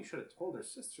 she probably should have told her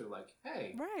sister, like,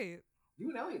 "Hey, you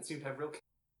and Elliot seem to have real,"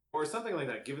 or something like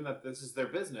that. Given that this is their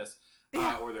business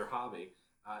or their hobby,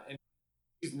 and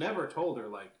she's never told her,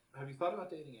 like, have you thought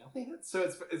about dating Elliot? So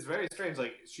it's very strange.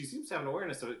 Like, she seems to have an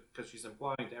awareness of it because she's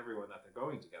implying to everyone that they're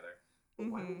going together. But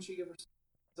why wouldn't she give her heads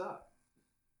up?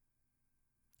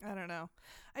 I don't know.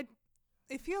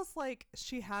 It feels like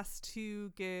she has to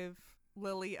give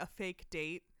Lily a fake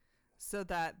date so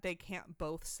that they can't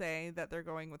both say that they're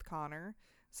going with Connor.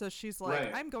 So she's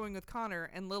like, I'm going with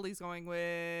Connor, and Lily's going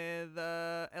with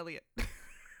Elliot.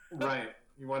 Right.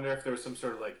 You wonder if there was some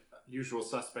sort of like Usual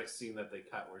Suspects scene that they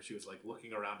cut where she was like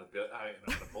looking around a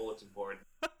bulletin board.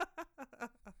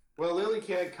 Well, Lily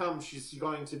can't come. She's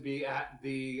going to be at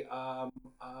the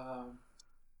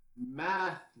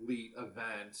mathlete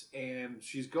event, and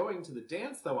she's going to the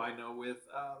dance, though, I know, with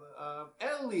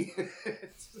Ellie.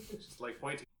 She's like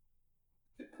pointing.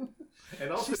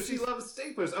 And also, she loves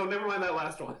staplers. Oh, never mind that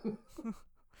last one.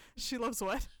 She loves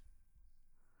what?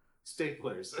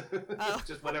 Staplers.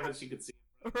 Just whatever she could see.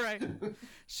 Right.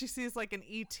 She sees like an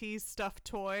E.T. stuffed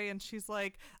toy, and she's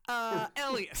like,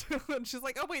 Elliot. And she's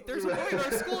like, oh, wait, there's a boy in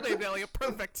our school named Elliot.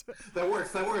 Perfect. That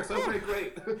works. That was pretty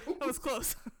great. That was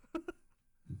close.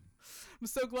 I'm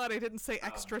so glad I didn't say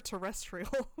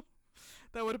extraterrestrial.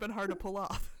 That would have been hard to pull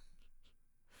off.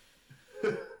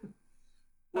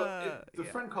 Well, the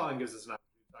friend calling gives us an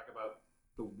opportunity to talk about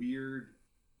the weird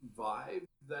vibe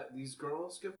that these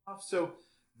girls give off. So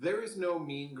there is no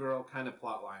mean girl kind of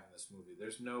plot line in this movie.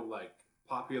 There's no like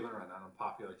popular and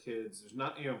unpopular kids. There's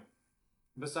not,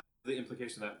 besides the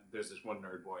implication that there's this one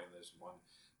nerd boy and there's one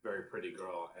very pretty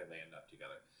girl and they end up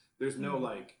together. There's no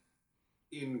like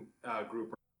in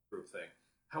group thing.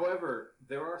 However,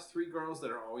 there are three girls that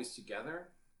are always together,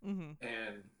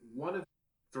 and one of the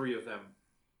three of them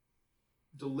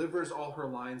delivers all her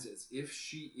lines as if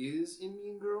she is in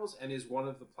Mean Girls and is one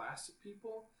of the plastic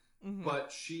people,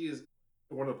 but she is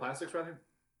one of the plastics, rather.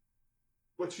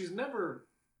 But she's never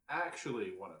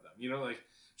actually one of them. Like,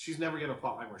 she's never going to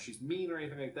plot line where she's mean or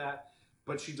anything like that,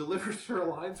 but she delivers her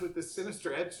lines with this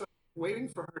sinister edge, so I'm waiting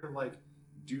for her to, like,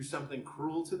 do something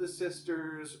cruel to the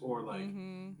sisters or, like,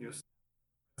 in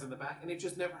the back, and it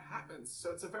just never happens.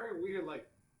 So it's a very weird, like,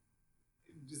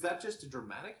 is that just a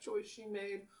dramatic choice she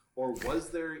made, or was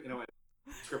there, a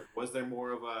script, was there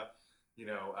more of a,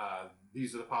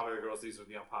 these are the popular girls, these are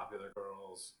the unpopular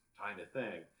girls kind of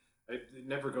thing? It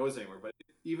never goes anywhere. But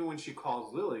even when she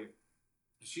calls Lily,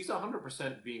 she's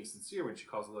 100% being sincere when she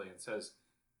calls Lily and says,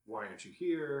 why aren't you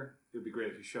here? It would be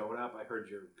great if you showed up. I heard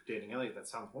you're dating Elliot. That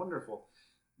sounds wonderful.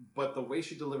 But the way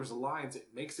she delivers the lines, it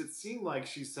makes it seem like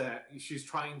she's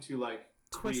trying to, like,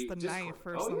 twist the knife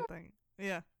or something.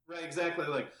 Yeah. Right, exactly.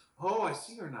 Like, oh, I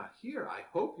see you're not here. I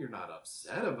hope you're not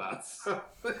upset about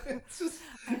something.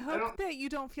 I hope that you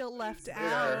don't feel left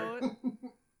out.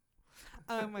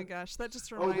 Oh my gosh, that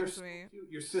just reminds me. So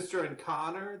your sister and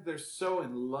Connor, they're so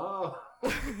in love.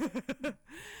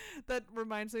 That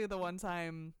reminds me of the one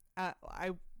time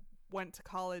I went to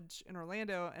college in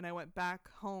Orlando, and I went back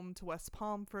home to West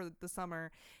Palm for the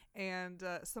summer, and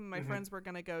some of my friends were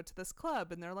going to go to this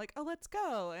club, and they're like, oh, let's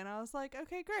go. And I was like,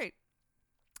 okay, great.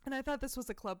 And I thought this was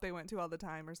a club they went to all the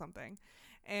time or something.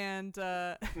 And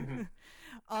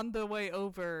on the way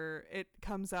over, it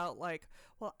comes out like,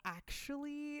 well,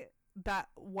 actually, that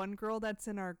one girl that's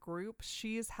in our group,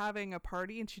 she's having a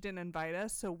party and she didn't invite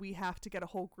us. So we have to get a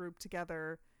whole group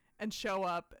together and show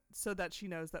up so that she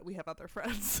knows that we have other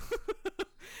friends.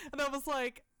 And I was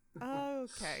like,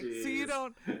 okay, Jeez. so you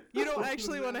don't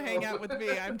actually want to hang out with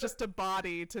me. I'm just a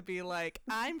body to be like,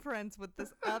 I'm friends with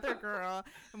this other girl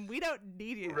and we don't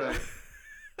need you. Right.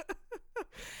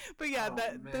 But yeah,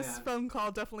 this Man. phone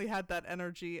call definitely had that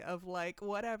energy of like,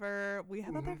 whatever, we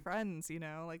have other friends, you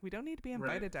know, like we don't need to be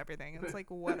invited Right. to everything. It's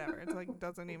like, whatever. It's like,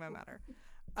 doesn't even matter.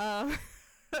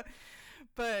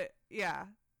 But yeah,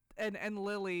 and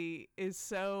Lily is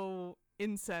so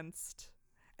incensed.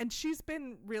 And she's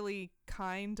been really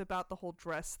kind about the whole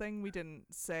dress thing. We didn't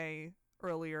say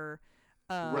earlier.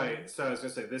 Right. So I was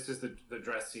gonna say this is the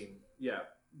dress scene. Yeah.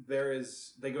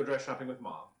 They go dress shopping with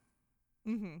Mom.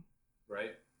 Mm-hmm.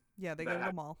 Right. Yeah, they That go to the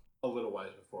happened mall. a little while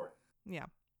before. Yeah.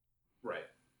 Right.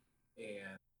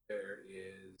 And there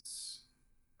is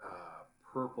a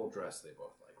purple dress they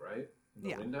both like, right? In the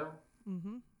Yeah. window.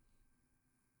 Mm-hmm.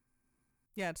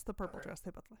 Yeah, it's the purple Okay. dress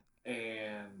they both like.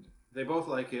 And they both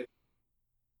like it.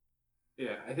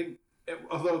 Yeah, I think,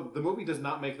 although the movie does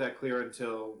not make that clear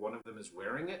until one of them is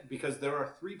wearing it, because there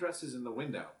are 3 dresses in the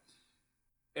window.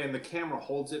 And the camera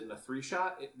holds it in a 3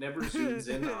 shot. It never zooms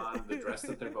in on the dress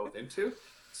that they're both into.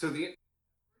 So you're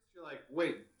like,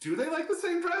 wait, do they like the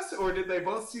same dress? Or did they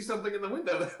both see something in the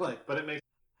window they like? But it makes,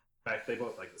 in fact, they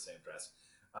both like the same dress.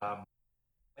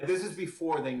 And this is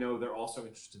before they know they're also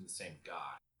interested in the same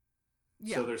guy.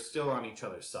 Yeah. So they're still on each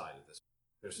other's side at this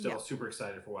point. They're still Yeah. super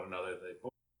excited for one another. They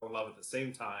both fall in love at the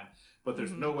same time, but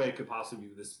there's Mhm. no way it could possibly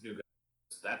be this new guy.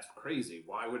 That's crazy.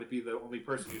 Why would it be the only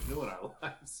person who's new in our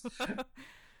lives?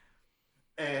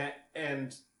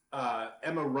 and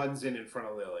Emma runs in front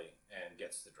of Lily and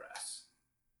gets the dress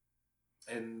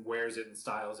and wears it and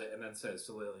styles it and then says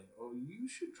to Lily, oh, you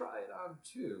should try it on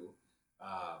too.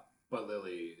 But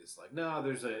Lily is like, no,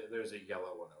 there's a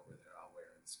yellow one over there. I'll wear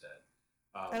it instead.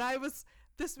 And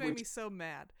this made me so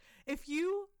mad. If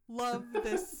you love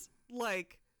this,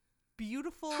 like,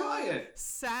 beautiful, Try it.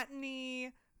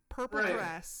 satiny purple Right.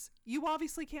 dress, you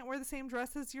obviously can't wear the same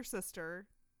dress as your sister.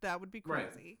 That would be Right.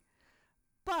 crazy.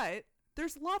 But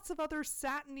there's lots of other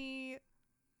satiny,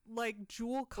 like,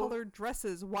 jewel-colored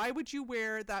dresses. Why would you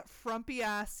wear that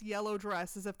frumpy-ass yellow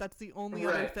dress as if that's the only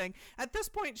other Right. thing? At this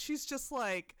point, she's just,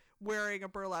 like, wearing a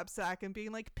burlap sack and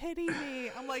being like, pity me.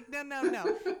 I'm like, no.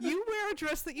 You wear a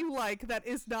dress that you like that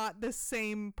is not the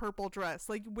same purple dress.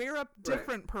 Like, wear a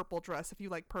different purple dress if you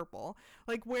like purple.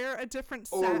 Like, wear a different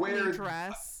Or satiny wear-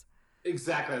 dress.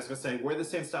 Exactly. I was going to say, wear the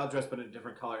same style dress but in a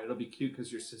different color. It'll be cute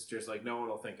because your sister's like, no one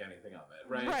will think anything of it,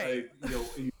 right? Right.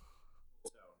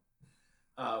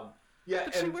 Yeah,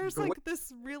 But she and wears the like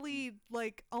this really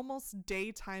like almost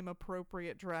daytime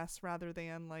appropriate dress rather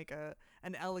than like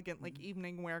an elegant like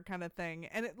evening wear kind of thing,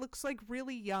 and it looks like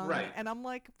really young. Right. And I'm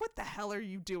like, what the hell are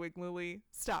you doing, Lily?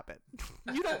 Stop it!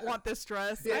 You don't want this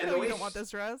dress. Yeah, I and know the you way don't want this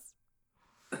dress.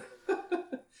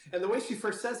 And the way she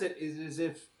first says it is as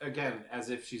if, again, as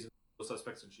if she's in the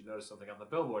suspects and she noticed something on the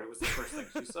billboard. It was the first thing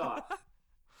she saw.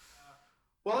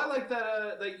 Well, I like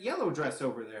that yellow dress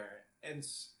over there,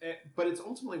 but it's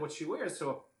ultimately what she wears.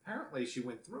 So apparently she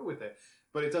went through with it.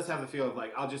 But it does have the feel of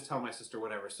like, I'll just tell my sister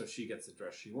whatever, so she gets the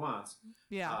dress she wants.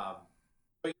 Yeah.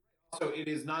 But also, it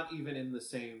is not even in the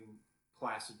same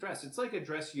class of dress. It's like a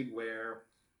dress you'd wear,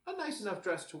 a nice enough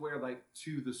dress to wear like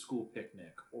to the school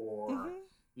picnic or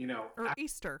you know, or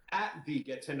Easter. at the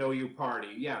get to know you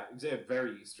party. Yeah, exactly.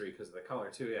 Very Eastery because of the color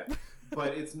too. Yeah,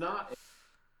 but it's not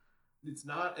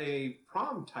a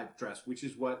prom type dress, which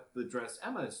is what the dress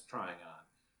Emma is trying on.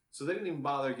 So they didn't even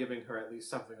bother giving her at least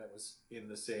something that was in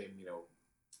the same, you know,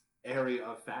 area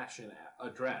of fashion, a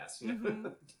dress. You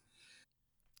know?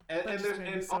 That and just there's made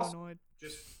me and so also annoyed.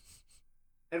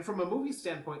 and from a movie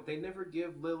standpoint, they never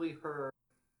give Lily her,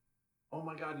 oh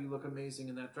my god, you look amazing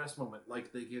in that dress moment,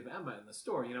 like they give Emma in the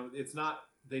store. You know, it's not,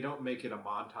 they don't make it a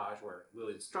montage where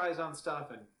Lily tries on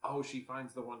stuff and, oh, she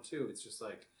finds the one too. It's just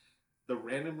like the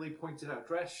randomly pointed out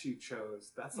dress she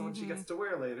chose, that's the one she gets to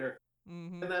wear later.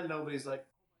 And then nobody's like,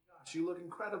 oh my gosh, you look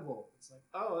incredible. It's like,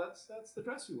 oh, that's the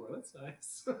dress you wore. That's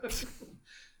nice.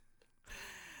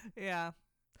 Yeah.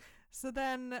 So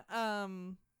then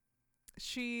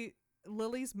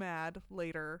Lily's mad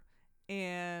later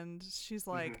and she's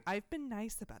like, I've been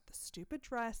nice about the stupid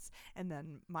dress, and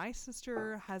then my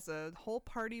sister has a whole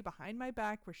party behind my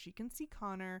back where she can see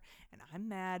Connor, and I'm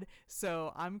mad,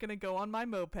 so I'm gonna go on my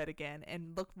moped again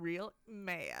and look real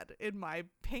mad in my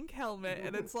pink helmet.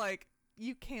 And it's like,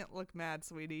 you can't look mad,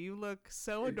 sweetie. You look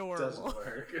so It adorable. doesn't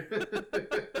work.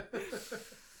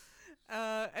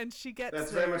 And she gets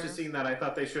That's there. very much a scene that I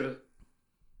thought they should have.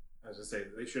 I was gonna say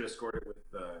they should have scored it with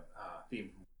the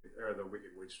theme or the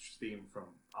Wicked Witch theme from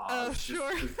Oz.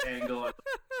 Sure. Just this angle.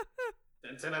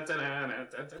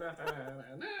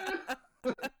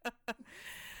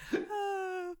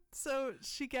 So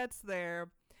she gets there,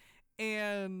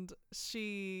 and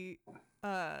she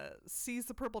sees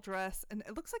the purple dress, and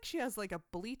it looks like she has like a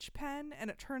bleach pen, and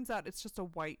it turns out it's just a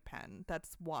white pen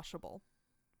that's washable.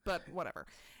 But whatever.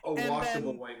 A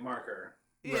washable white marker.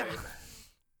 Yeah. Right.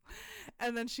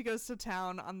 And then she goes to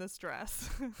town on this dress.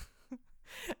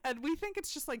 And we think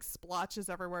it's just like splotches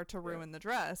everywhere to ruin the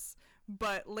dress.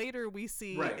 But later we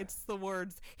see it's the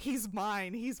words, "He's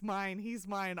mine, he's mine, he's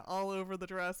mine," all over the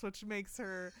dress, which makes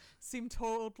her seem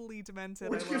totally demented.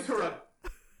 Which gives her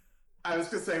I was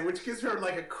going to say, which gives her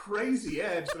like a crazy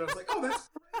edge. But I was like, oh, that's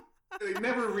great. They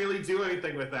never really do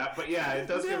anything with that. But yeah, it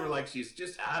does give her like she's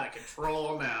just out of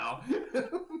control now.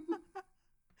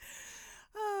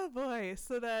 Oh boy.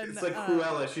 So then it's like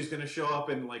Cruella. She's going to show up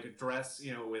in like a dress,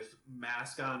 with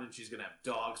mask on, and she's going to have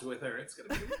dogs with her. It's going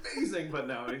to be amazing. But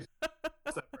no, it's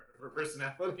not part of her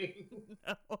personality.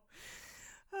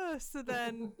 No. So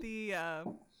then the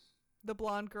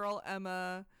blonde girl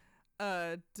Emma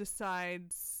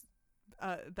decides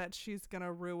that she's going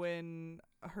to ruin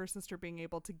her sister being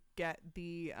able to get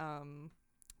the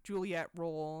Juliet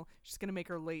role. She's going to make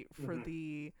her late for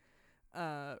the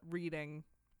reading,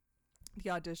 the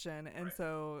audition. And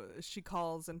so she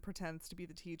calls and pretends to be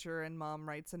the teacher, and Mom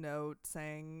writes a note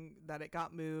saying that it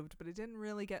got moved, but it didn't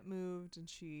really get moved, and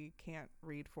she can't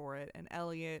read for it. And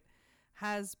Elliot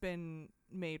has been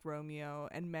made Romeo,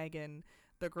 and Megan,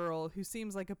 the girl who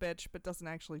seems like a bitch but doesn't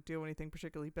actually do anything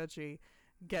particularly bitchy,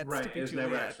 gets to be Juliet.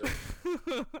 Never actually.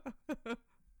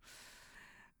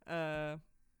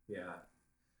 Yeah.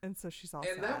 And so she's all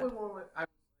and sad. that one,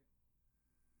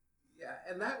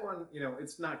 and that one,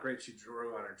 it's not great. She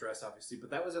drew on her dress, obviously, but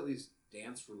that was at least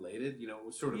dance related. It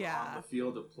was sort of on the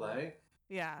field of play.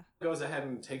 Yeah. Goes ahead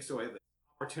and takes away the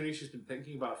opportunity she's been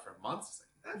thinking about for months.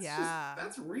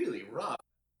 That's really rough.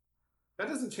 That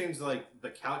doesn't change like the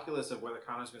calculus of whether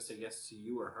Connor's going to say yes to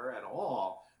you or her at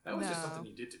all. That was just something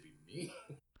you did to be mean.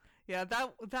 Yeah,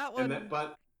 that one.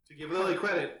 But to give Lily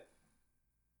credit,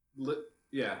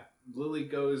 Lily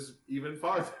goes even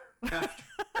farther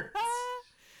afterwards.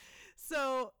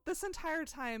 So this entire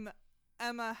time,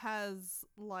 Emma has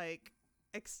like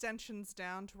extensions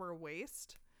down to her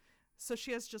waist, so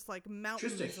she has just like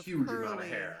mountains of huge amount of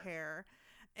hair,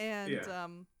 and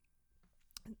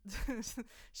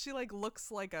she like looks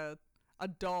like a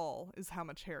doll. Is how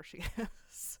much hair she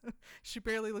has. She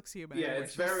barely looks human. Yeah, anymore.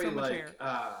 it's very so much hair.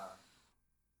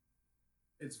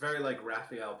 It's very like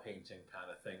Raphael painting kind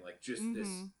of thing, like just this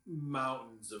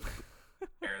mountains of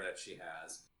hair that she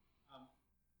has.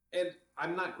 And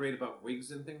I'm not great about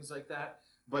wigs and things like that,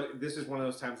 but this is one of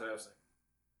those times that I was like,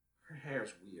 her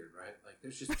hair's weird, right? Like,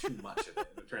 there's just too much of it.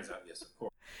 And it turns out, yes, of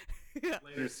course. Yeah.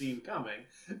 Later scene coming.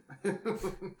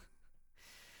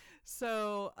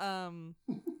 So,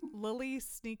 Lily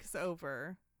sneaks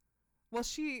over. Well,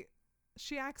 she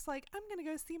acts like, I'm going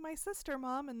to go see my sister,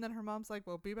 Mom. And then her mom's like,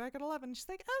 well, be back at 11. She's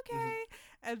like, okay.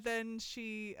 And then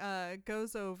she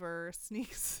goes over,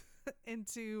 sneaks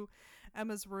into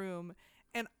Emma's room.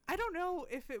 And I don't know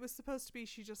if it was supposed to be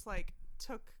she just like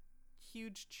took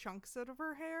huge chunks out of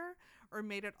her hair or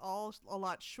made it all a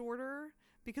lot shorter,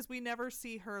 because we never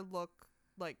see her look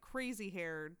like crazy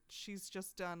haired. She's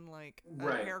just done like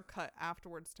a haircut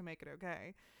afterwards to make it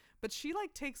okay. But she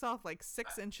like takes off like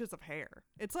 6 inches of hair.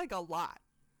 It's like a lot.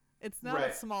 It's not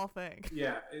a small thing.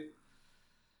 Yeah.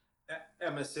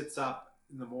 Emma sits up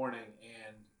in the morning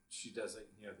and she does the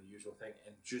usual thing,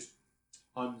 and just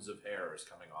tons of hair is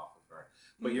coming off of her.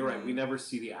 But you're right, we never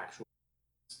see the actual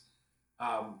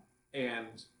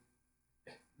and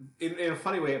in a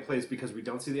funny way it plays, because we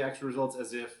don't see the actual results,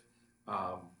 as if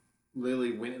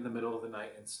Lily went in the middle of the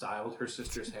night and styled her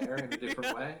sister's hair in a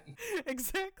different way.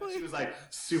 Exactly. She was like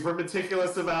super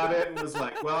meticulous about it and was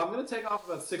like, well, I'm going to take off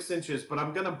about 6 inches, but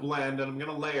I'm going to blend and I'm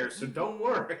going to layer, so don't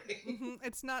worry.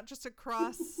 It's not just a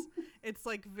cross. It's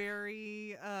like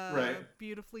very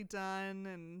beautifully done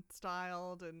and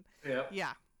styled, and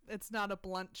it's not a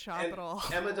blunt chop at all.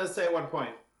 Emma does say at one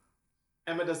point,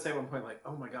 like,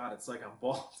 oh my God, it's like I'm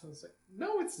bald. I was like,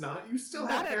 no, it's not. You still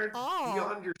have hair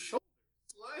beyond your shoulders.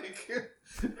 Like,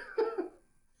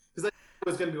 because it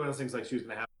was going to be one of those things, like she was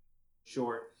going to have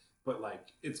short, but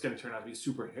like it's going to turn out to be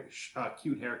super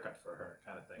cute haircut for her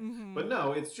kind of thing. But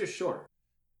no, it's just short.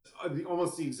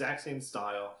 Almost the exact same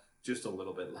style, just a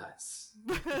little bit less.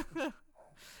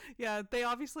 Yeah, they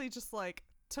obviously just like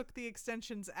took the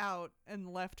extensions out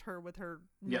and left her with her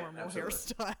normal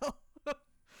hairstyle.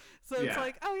 So it's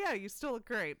like, oh yeah, you still look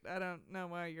great. I don't know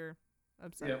why you're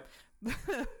upset. Yep.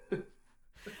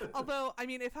 Although, I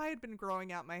mean, if I had been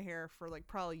growing out my hair for like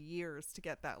probably years to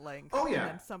get that length, oh yeah, and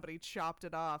then somebody chopped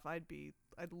it off, I'd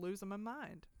lose my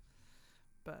mind.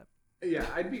 But yeah,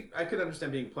 I could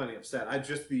understand being plenty upset.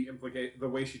 The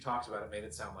way she talks about it made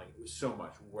it sound like it was so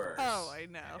much worse. Oh, I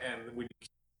know. And when you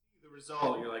see the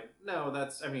result, you're like, no,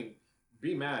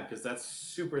 be mad because that's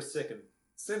super sick and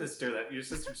sinister that your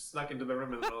sister snuck into the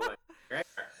room in the middle of the night.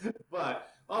 But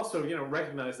also,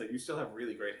 recognize that you still have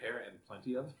really great hair and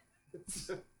plenty of it.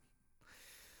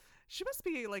 She must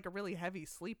be like a really heavy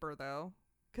sleeper though,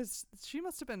 because she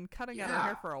must have been cutting out her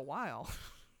hair for a while.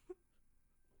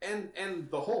 And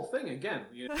the whole thing again,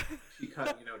 she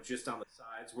cut, just on the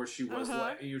sides where she was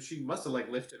she must have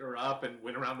like lifted her up and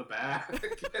went around the back.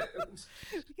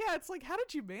 Yeah, it's like, how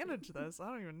did you manage this? I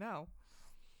don't even know.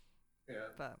 Yeah,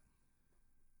 but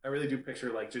I really do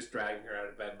picture like just dragging her out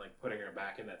of bed and like putting her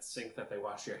back in that sink that they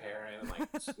wash your hair in,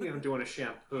 and like doing a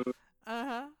shampoo,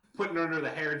 putting her under the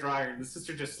hair dryer, and the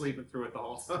sister just sleeping through it the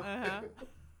whole time.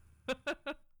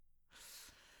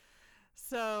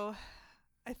 So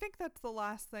I think that's the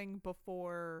last thing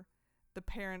before the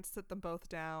parents sit them both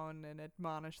down and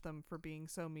admonish them for being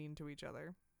so mean to each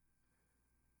other.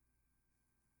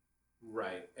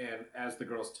 Right. And as the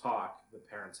girls talk, the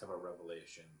parents have a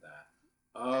revelation that,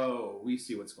 oh, we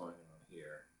see what's going on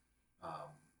here.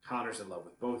 Connor's in love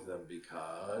with both of them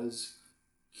because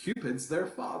Cupid's their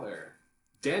father.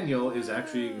 Daniel is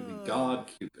actually the god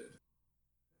Cupid.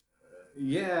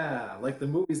 Yeah, like the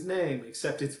movie's name,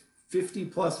 except it's 50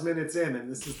 plus minutes in, and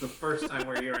this is the first time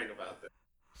we're hearing about this.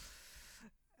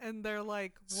 And they're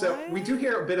like, what? So we do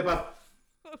hear a bit about...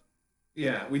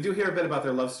 Yeah, we do hear a bit about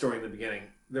their love story in the beginning.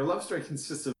 Their love story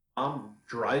consists of mom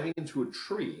driving into a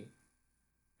tree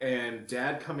and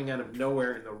dad coming out of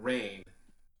nowhere in the rain.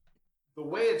 The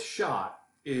way it's shot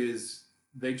is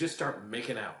they just start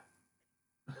making out.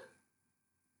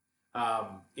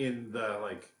 In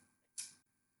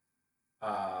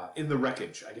the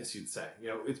wreckage, I guess you'd say.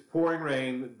 It's pouring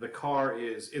rain. The car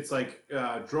it's like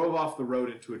drove off the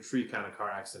road into a tree kind of car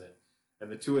accident.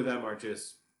 And the two of them are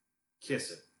just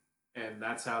kissing. And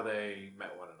that's how they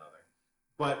met one another.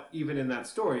 But even in that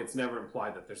story, it's never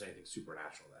implied that there's anything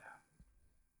supernatural that happened.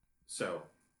 So,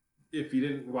 if you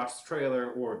didn't watch the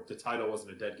trailer or the title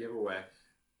wasn't a dead giveaway,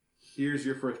 here's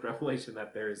your first revelation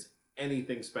that there is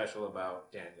anything special about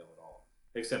Daniel at all.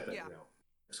 Except that,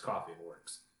 there's coffee and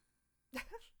works.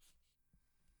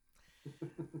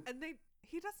 And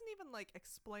he doesn't even like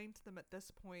explain to them at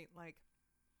this point, like,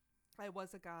 I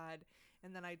was a god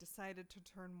and then I decided to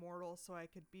turn mortal so I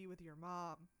could be with your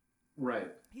mom. Right.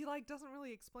 He like doesn't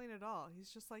really explain at all. He's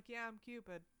just like, yeah, I'm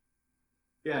Cupid.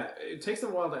 Yeah, it takes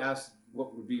them a while to ask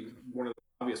what would be one of the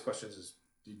obvious questions is,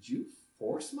 did you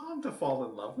force mom to fall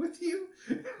in love with you?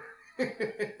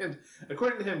 And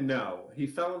according to him, no. He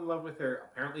fell in love with her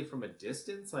apparently from a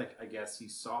distance. Like, I guess he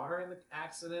saw her in the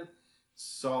accident,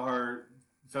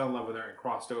 fell in love with her and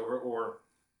crossed over, or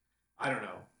I don't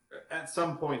know. At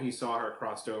some point, he saw her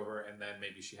crossed over, and then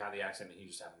maybe she had the accident, and he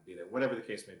just happened to be there. Whatever the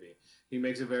case may be, he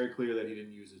makes it very clear that he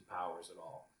didn't use his powers at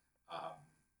all.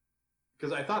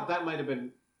 Because I thought that might have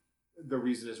been the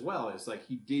reason as well. Is like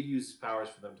he did use his powers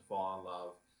for them to fall in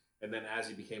love, and then as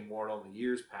he became mortal and the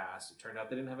years passed, it turned out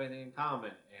they didn't have anything in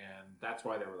common, and that's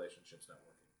why their relationship's not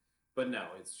working. But no,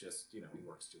 it's just he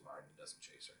works too hard and he doesn't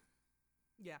chase her.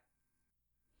 Yeah.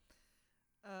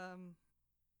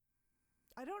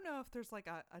 I don't know if there's like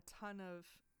a ton of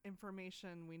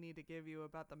information we need to give you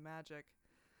about the magic.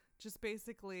 Just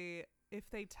basically, if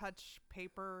they touch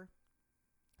paper,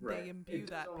 they imbue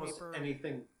that paper.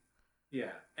 Anything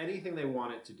they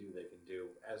want it to do, they can do,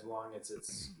 as long as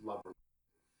it's love.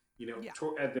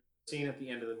 At the scene at the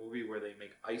end of the movie where they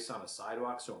make ice on a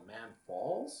sidewalk so a man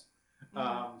falls.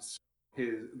 So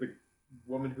the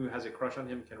woman who has a crush on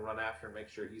him can run after and make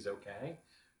sure he's okay.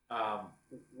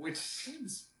 Which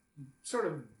seems sort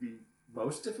of the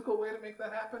most difficult way to make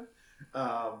that happen.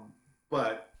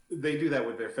 But they do that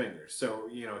with their fingers. So,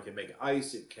 it can make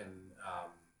ice, it can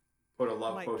put a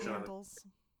love potion on it.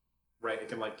 Right, it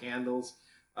can light candles.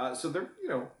 So they've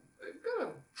got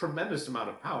a tremendous amount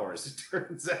of power, as it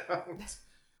turns out.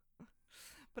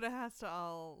 But it has to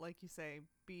all, like you say,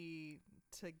 be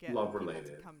to get love people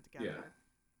related to come together. Yeah.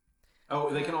 Oh,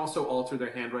 they can also alter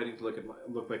their handwriting to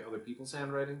look like other people's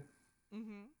handwriting.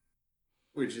 Mm-hmm.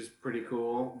 Which is pretty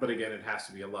cool. But again, it has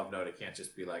to be a love note. It can't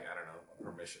just be like, I don't know, a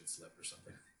permission slip or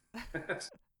something.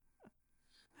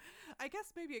 I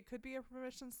guess maybe it could be a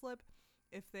permission slip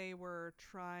if they were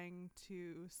trying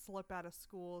to slip out of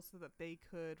school so that they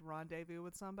could rendezvous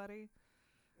with somebody.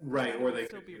 Right, That or would they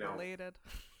still could, be related.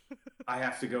 I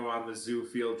have to go on the zoo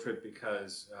field trip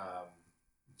because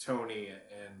Tony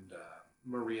and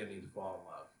Maria need to fall in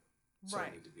love. So I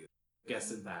Right. need to be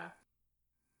guessing that.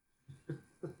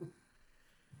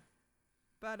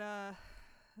 But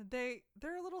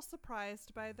they're a little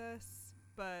surprised by this,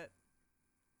 but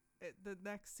the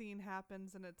next scene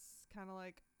happens and it's kind of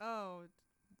like, oh,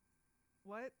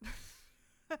 what?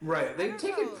 Right. They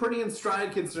take it pretty in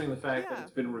stride considering the fact that Yeah.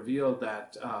 it's been revealed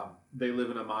that they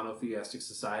live in a monotheistic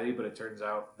society, but it turns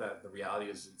out that the reality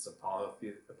is it's a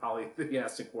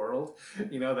polytheistic world.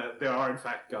 You know, that there are, in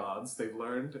fact, gods, they've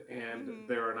learned, and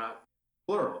there are not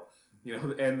plural. You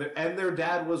know, and their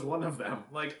dad was one of them.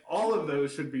 Like, all of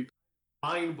those should be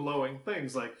mind-blowing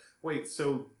things. Like, wait,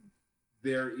 so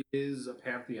there is a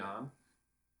pantheon,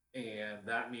 and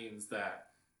that means that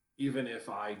even if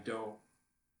I don't,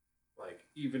 like,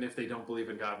 even if they don't believe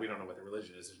in God, we don't know what the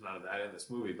religion is. There's none of that in this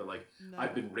movie. But like, No.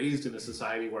 I've been raised in a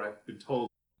society where I've been told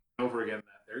over again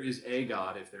that there is a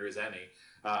God, if there is any.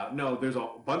 No, there's a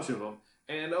bunch of them.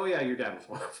 And oh yeah, your dad was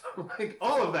one of them. Like,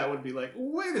 all of that would be like,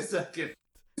 wait a second,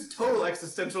 it's total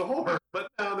existential horror. But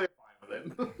now they're fine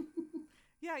with it.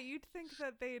 Yeah, you'd think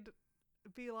that they'd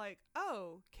be like,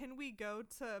 oh, can we go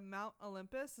to Mount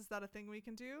Olympus? Is that a thing we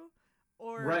can do?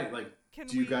 Or right, like, can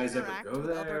do you we guys ever interact go with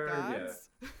other there? gods?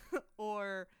 Yeah.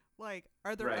 Or like,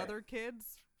 are there Right. other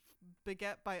kids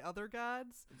beget by other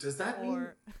gods? Does that mean?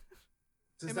 Or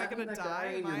Does am I that mean gonna that guy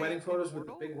die? in Am your I wedding photos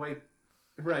immortal? with the big white?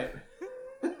 Right.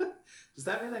 Does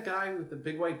that mean that guy with the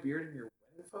big white beard in your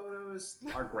wedding photos,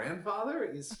 our grandfather?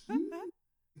 Is he?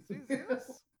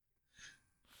 Jesus.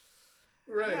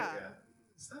 Right. Yeah. Yeah.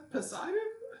 Is that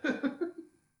Poseidon?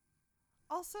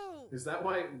 Also, Is that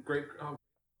why great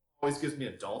always gives me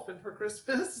a dolphin for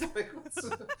Christmas? Like,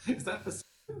 is that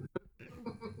Poseidon?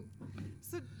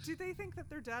 so do they think that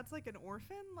their dad's like an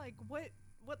orphan? Like,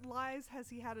 what lies has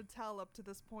he had to tell up to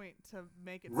this point to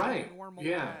make it Right. seem normal?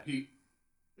 Yeah. That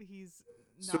he's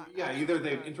not. So yeah, actually either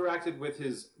they've God. interacted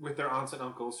with their aunts and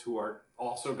uncles who are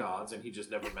also gods, and he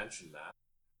just never mentioned that,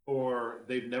 or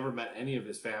they've never met any of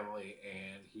his family,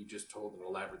 and he just told an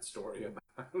elaborate story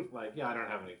about like, yeah, I don't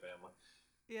have any family.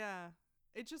 Yeah.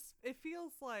 It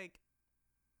feels like,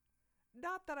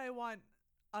 not that I want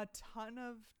a ton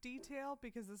of detail,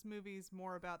 because this movie's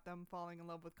more about them falling in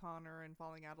love with Connor and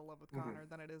falling out of love with Connor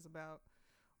than it is about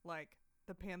like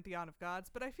the pantheon of gods.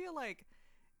 But I feel like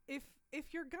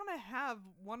if you're gonna have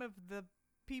one of the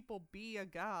people be a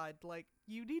god, like,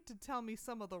 you need to tell me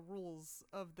some of the rules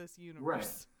of this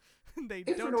universe. Right. They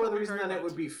if don't for no tell other me reason very than it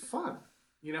much. would be fun.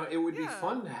 You know, it would be Yeah.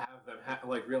 fun to have them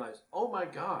like realize, oh my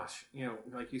gosh, you know,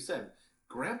 like you said,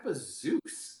 Grandpa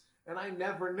Zeus, and I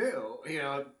never knew. You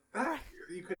know, that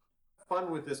you could have fun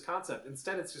with this concept.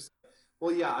 Instead, it's just,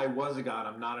 well, yeah, I was a god.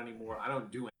 I'm not anymore. I don't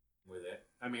do anything with it.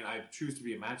 I mean, I choose to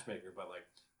be a matchmaker, but like,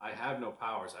 I have no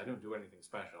powers. I don't do anything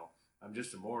special. I'm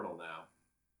just immortal now.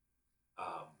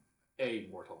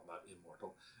 Immortal, not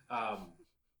immortal.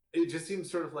 It just seems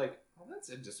sort of like, well, that's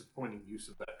a disappointing use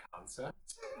of that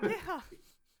concept. Yeah.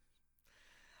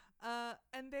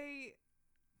 And they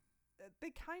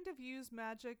kind of use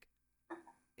magic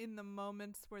in the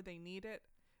moments where they need it,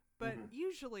 but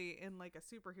usually in like a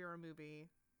superhero movie,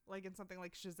 like in something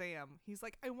like Shazam, he's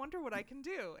like, I wonder what I can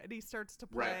do, and he starts to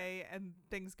play and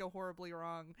things go horribly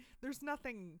wrong. There's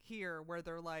nothing here where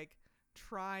they're like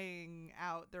trying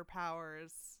out their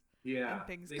powers. Yeah, and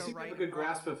things they go seem right to have a good and wrong.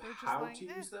 grasp of They're just how like, to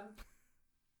eh. use them.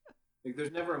 Like,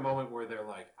 there's never a moment where they're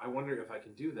like, I wonder if I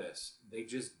can do this. They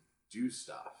just do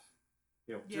stuff.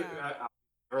 You know, Yeah.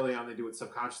 early on they do it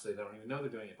subconsciously. They don't even know they're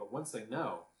doing it. But once they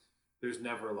know, there's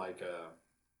never like a,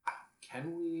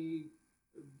 can we?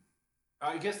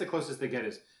 I guess the closest they get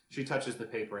is she touches the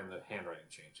paper and the handwriting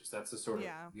changes. That's the sort of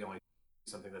the only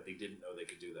something that they didn't know they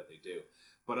could do that they do.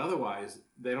 But otherwise,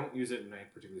 they don't use it in a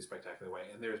particularly spectacular way.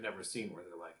 And there's never a scene where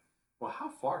they're like, well, how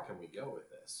far can we go with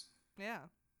this? Yeah.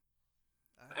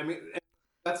 I mean,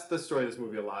 that's the story of this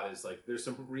movie a lot, is like, there's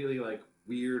some really like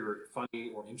weird or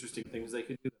funny or interesting things they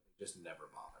could do that they just never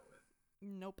bother with.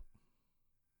 Nope.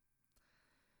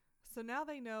 So now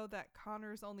they know that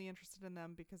Connor's only interested in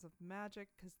them because of magic,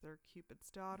 because they're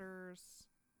Cupid's daughters.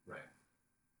 Right.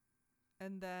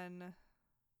 And then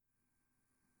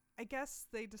I guess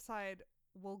they decide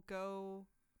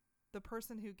the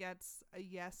person who gets a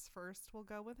yes first will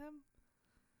go with him.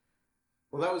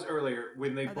 Well, that was earlier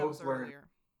when they both learned earlier.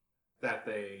 that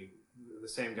they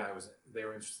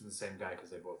were interested in the same guy because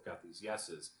they both got these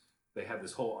yeses. They had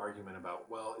this whole argument about,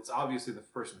 well, it's obviously the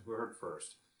person who heard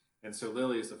first. And so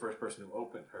Lily is the first person who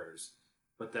opened hers.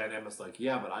 But then Emma's like,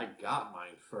 yeah, but I got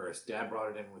mine first. Dad brought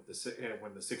it in with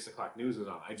when the 6 o'clock news was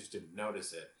on. I just didn't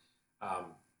notice it.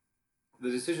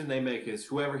 The decision they make is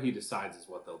whoever he decides is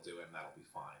what they'll do, and that'll be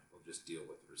fine. We'll just deal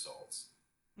with the results.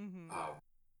 Mm-hmm.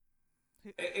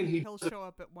 And he'll show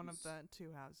up at one of the two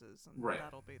houses, and right.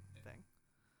 that'll be the thing.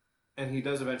 And he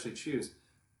does eventually choose.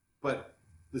 But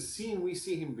the scene we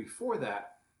see him before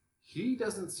that, he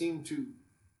doesn't seem to...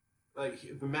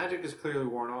 Like, the magic is clearly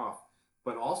worn off,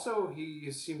 but also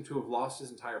he seemed to have lost his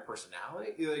entire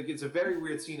personality. Like, it's a very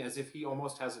weird scene, as if he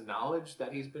almost has a knowledge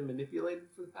that he's been manipulated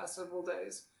for the past several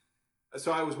days.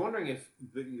 So I was wondering if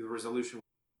the resolution...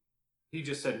 He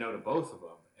just said no to both of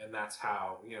them, and that's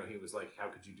how, he was like, how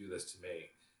could you do this to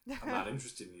me? I'm not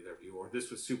interested in either of you, or this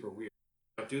was super weird.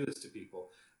 Don't do this to people.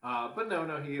 But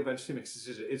no, he eventually makes a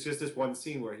decision. It's just this one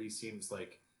scene where he seems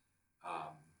like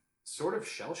sort of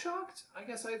shell-shocked, I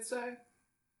guess I'd say.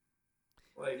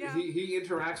 Like, yeah. he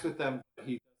interacts with them.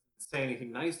 He doesn't say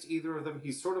anything nice to either of them.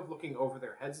 He's sort of looking over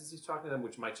their heads as he's talking to them,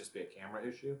 which might just be a camera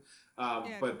issue.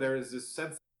 But there is this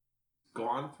sense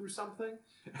gone through something,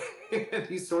 and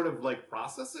he's sort of like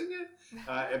processing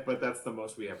it. But that's the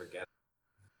most we ever get.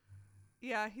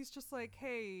 Yeah, he's just like,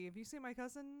 hey, have you seen my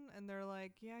cousin? And they're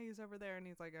like, yeah, he's over there. And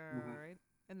he's like, all right.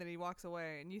 And then he walks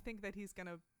away. And you think that he's going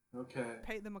to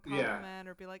pay them a compliment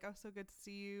or be like, oh, so good to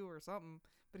see you or something.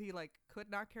 But he like could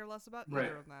not care less about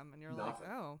either of them. And you're like,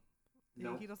 oh,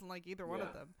 he doesn't like either one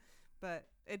of them. But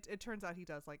it turns out he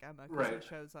does like Emma, because he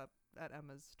shows up at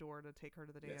Emma's door to take her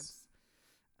to the dance.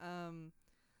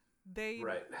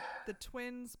 The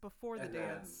twins before the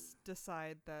dance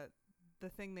decide that the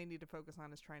thing they need to focus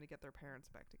on is trying to get their parents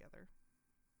back together.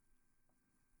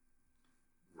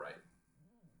 Right.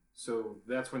 So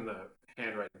that's when the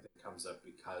handwriting thing comes up,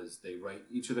 because they write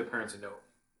each of their parents a note,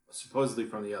 supposedly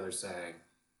from the other, saying,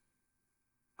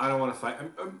 I don't want to fight.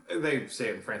 They say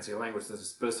it in fancy language,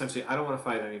 but essentially, I don't want to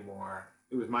fight anymore.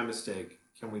 It was my mistake.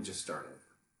 Can we just start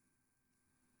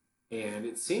over? And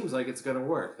it seems like it's going to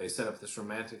work. They set up this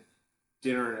romantic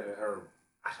dinner, or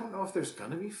I don't know if there's going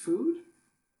to be food.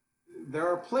 There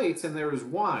are plates and there is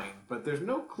wine, but there's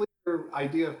no clear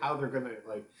idea of how they're going to,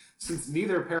 like, since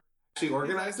neither parent actually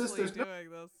organized this, there's no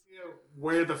idea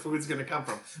where the food's going to come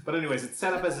from. But anyways, it's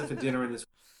set up as if a dinner in this.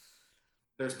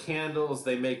 There's candles.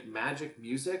 They make magic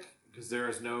music, because there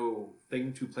is no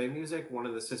thing to play music. One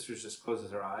of the sisters just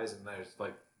closes her eyes and there's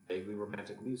like vaguely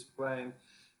romantic music playing.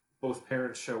 Both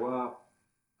parents show up.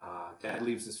 Dad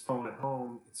leaves his phone at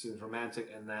home. It seems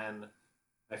romantic. And then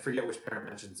I forget which parent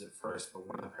mentions it first, but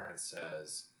one of the parents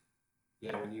says,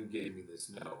 yeah, when you gave me this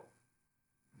note.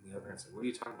 And the other parent said, what are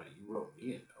you talking about? You wrote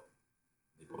me a note.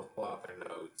 They both pull out their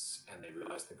notes and they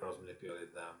realize the girls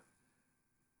manipulated them.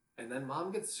 And then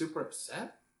mom gets super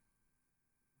upset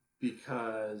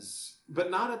but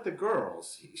not at the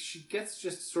girls. She gets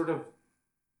just sort of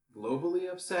globally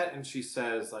upset, and she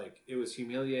says, like, it was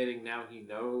humiliating. Now he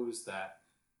knows that,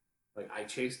 like, I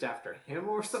chased after him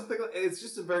or something. It's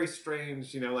just a very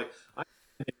strange, like, I'm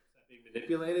being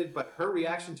manipulated, but her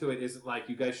reaction to it isn't like,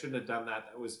 you guys shouldn't have done that.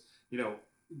 That was,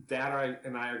 Dad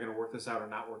and I are going to work this out or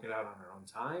not work it out on our own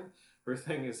time. Her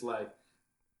thing is like,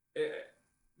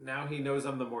 now he knows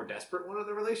I'm the more desperate one of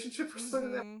the relationship or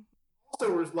something. Mm-hmm.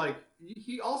 Also was like,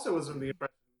 he also was under the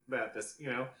impression that this,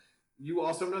 you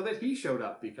also know that he showed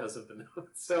up because of the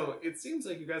note. So it seems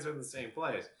like you guys are in the same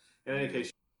place. In any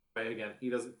case, again, he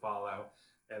doesn't follow.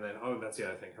 And then, that's the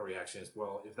other thing. Her reaction is,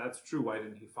 well, if that's true, why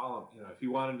didn't he follow me? If he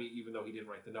wanted me, even though he didn't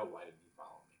write the note, why didn't he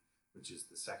follow me? Which is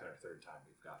the second or third time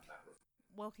we've gotten that.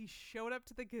 Well, he showed up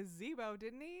to the gazebo,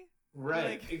 didn't he?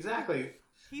 Right, exactly.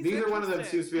 Neither one of them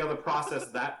seems to be able to process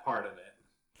that part of it.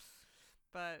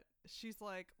 But she's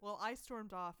like, well, I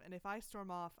stormed off, and if I storm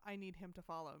off, I need him to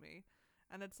follow me.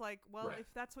 And it's like, well,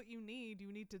 if that's what you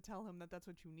need to tell him that that's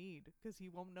what you need, because he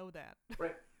won't know that.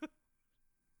 Right.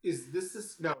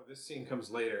 No, this scene comes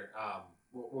later.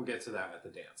 We'll get to that at the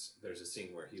dance. There's a scene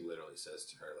where he literally says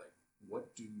to her, like,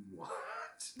 what do you want?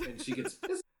 And she gets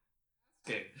pissed.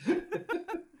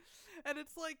 And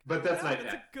it's like, but that's not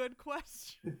a good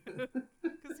question,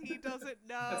 because he doesn't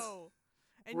know.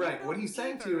 And what he's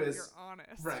saying to you is, you're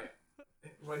honest. Right.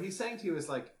 What he's saying to you is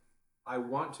like, I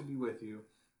want to be with you.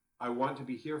 I want to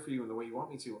be here for you in the way you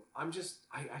want me to. I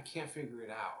can't figure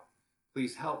it out.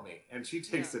 Please help me. And she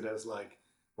takes it as like,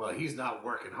 well, he's not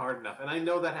working hard enough. And I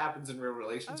know that happens in real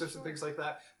relationships and things like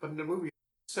that. But in the movie,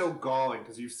 it's so galling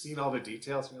because you've seen all the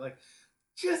details and you're like,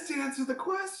 just answer the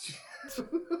question.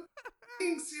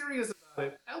 Being serious about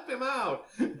it. Help him out.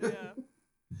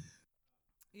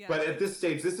 Yeah. But at this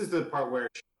stage, this is the part where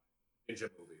ninja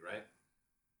movie, right?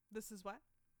 This is what?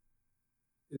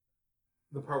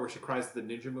 The part where she cries to the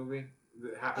ninja movie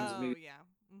that happens to me. Yeah.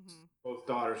 both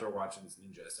daughters are watching this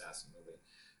ninja assassin movie.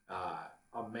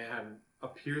 A man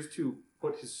appears to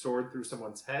put his sword through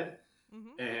someone's head,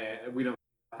 and we don't.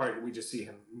 We just see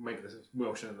him make this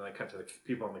motion, and then I cut to the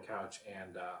people on the couch,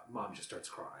 and mom just starts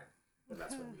crying, and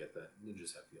that's when we get the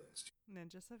ninjas have feelings too.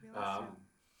 Ninjas have feelings too.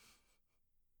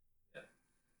 Yeah.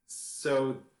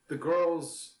 So the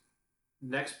girls'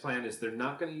 next plan is they're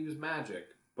not going to use magic,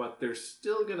 but they're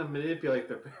still going to manipulate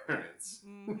their parents,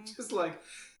 which is like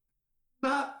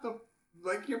not the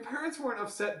like your parents weren't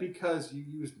upset because you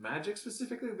used magic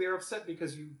specifically. They're upset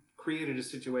because you created a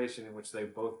situation in which they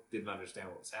both didn't understand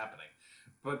what was happening.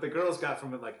 But the girls got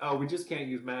from it like, oh, we just can't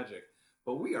use magic,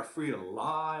 but we are free to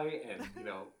lie and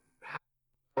have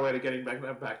a way to getting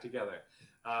back together.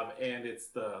 And it's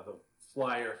the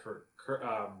flyer for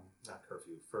not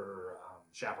curfew for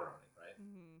chaperoning, right?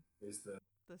 Is the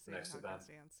next event.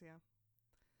 Dance, yeah.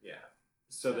 Yeah.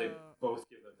 So they both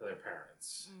give them to their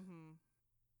parents.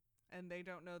 And they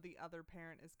don't know the other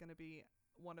parent is going to be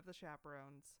one of the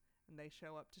chaperones, and they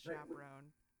show up to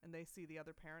chaperone, and they see the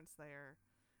other parents there,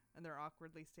 and they're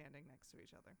awkwardly standing next to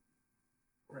each other.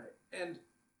 Right. And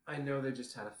I know they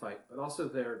just had a fight, but also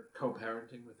they're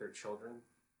co-parenting with their children.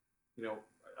 You know,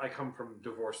 I come from a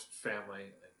divorced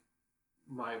family.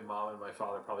 My mom and my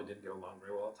father probably didn't get along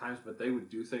very well at times, but they would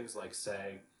do things like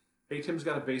say, hey, Tim's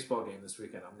got a baseball game this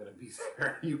weekend. I'm going to be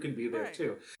there. You can be there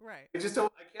too. Right.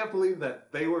 I can't believe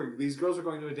that these girls were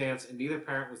going to a dance and neither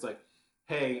parent was like,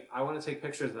 hey, I want to take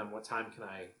pictures of them. What time can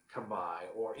I come by?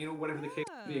 Or, whatever the case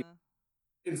may be.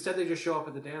 Instead, they just show up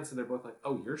at the dance and they're both like,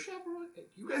 oh, you're chaperone?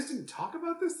 You guys didn't talk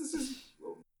about this?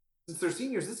 Since they're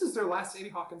seniors, this is their last Sadie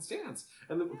Hawkins dance.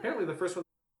 And apparently the first one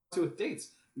with dates.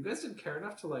 You guys didn't care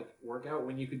enough to work out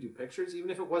when you could do pictures, even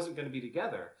if it wasn't going to be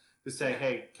together, to say,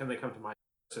 hey, can they come to my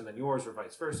house and then yours or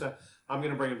vice versa? I'm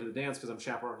going to bring them to the dance because I'm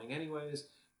chaperoning anyways.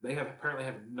 They apparently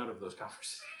have none of those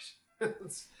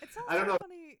conversations. I don't know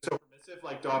funny. If it's so permissive,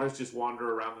 like daughters just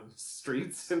wander around the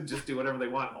streets and just do whatever they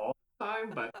want all the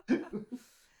time, but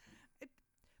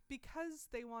because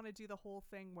they want to do the whole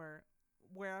thing where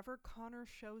wherever Connor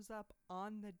shows up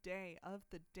on the day of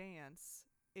the dance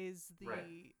is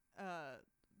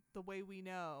the way we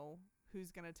know who's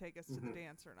going to take us to the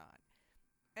dance or not.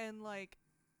 And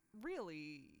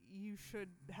really, you should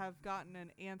have gotten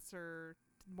an answer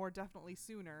more definitely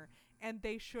sooner, and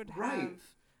they should have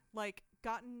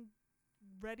gotten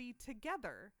ready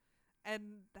together and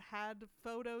had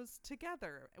photos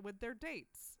together with their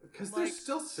dates. Because they're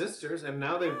still sisters, and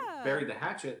now they've buried the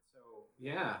hatchet. So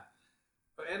yeah,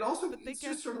 and also but they it's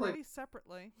get just sort ready of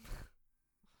separately.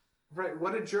 Right,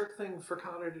 what a jerk thing for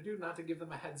Connor to do, not to give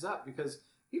them a heads up, because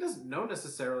he doesn't know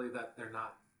necessarily that they're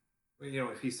not,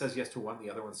 if he says yes to one, the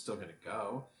other one's still going to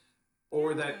go,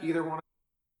 or that either one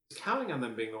is counting on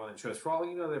them being the one that chose. For all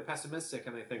they're pessimistic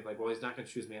and they think well, he's not going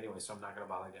to choose me anyway, so I'm not going to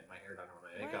bother getting my hair done or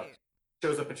my makeup.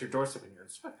 Shows up at your doorstep in your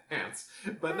sweatpants,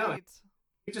 but no,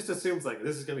 he just assumes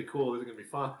this is going to be cool, this is going to be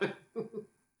fun.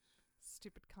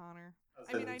 Stupid Connor.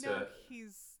 I mean, I know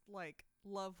he's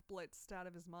love blitzed out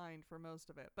of his mind for most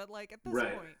of it, but at this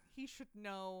point he should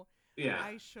know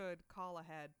I should call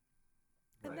ahead.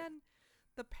 And then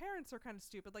the parents are kind of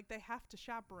stupid, they have to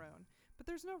chaperone, but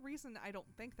there's no reason I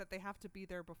don't think that they have to be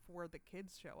there before the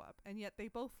kids show up, and yet they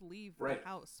both leave the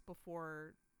house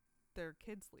before their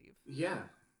kids leave.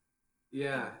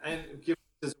 And given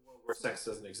this is a world where sex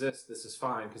doesn't exist, this is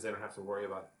fine because they don't have to worry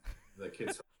about the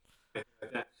kids like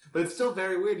that. But it's still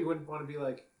very weird. You wouldn't want to be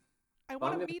I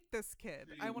want to meet this kid.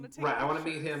 I want to take pictures. I want to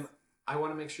meet him. I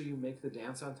want to make sure you make the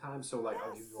dance on time. So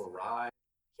I'll give you a ride.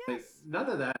 Yes. None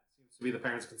of that seems to be the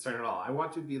parents' concern at all. I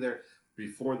want to be there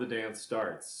before the dance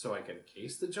starts so I can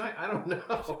case the giant. I don't know.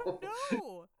 I don't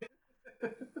know.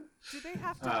 Do they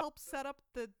have to help set up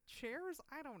the chairs?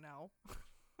 I don't know.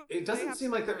 It doesn't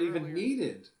seem like they're even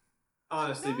needed,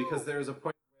 honestly, because there's a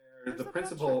point where the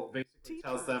principal basically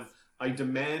tells them, I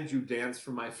demand you dance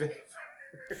for my favor.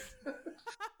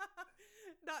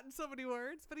 Not in so many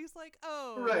words, but he's like,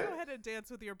 go ahead and dance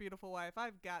with your beautiful wife.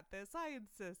 I've got this. I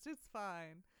insist. It's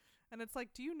fine. And it's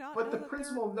do you not know the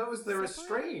principal knows they're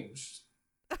estranged.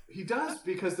 He does,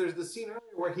 because there's the scene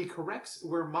earlier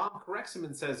where mom corrects him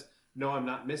and says, no, I'm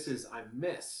not Mrs., I'm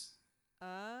Miss.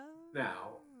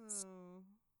 Now.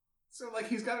 So,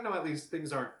 he's got to know at least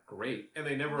things aren't great, and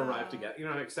they never arrive together,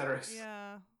 et cetera.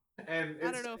 Yeah. And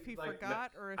I don't know if he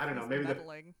forgot or if I don't know, maybe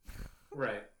meddling.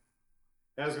 Right.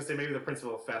 I was going to say, maybe the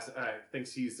principal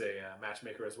thinks he's a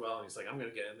matchmaker as well, and he's like, I'm going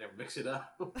to get in there and mix it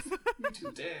up. You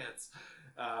two dance.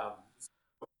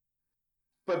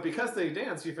 But because they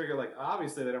dance, you figure,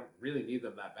 obviously they don't really need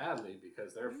them that badly,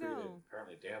 because they're free to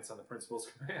apparently dance on the principal's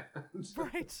command.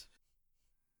 Right.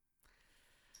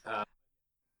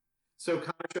 So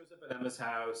Connor shows up at Emma's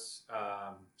house.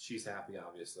 She's happy,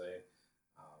 obviously.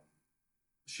 Um,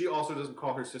 she also doesn't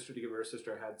call her sister to give her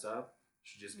sister a heads up.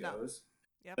 She just goes.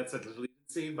 Yep. That's a deleted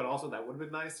scene, but also that would have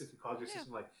been nice if you called your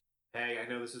sister like, hey, I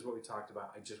know this is what we talked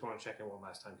about. I just want to check in one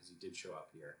last time because you did show up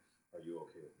here. Are you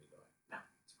okay with me going? No,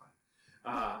 it's fine.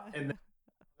 And then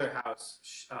their house,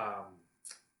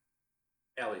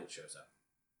 Elliot shows up.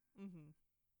 Mm-hmm.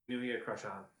 Knew he had a crush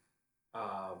on.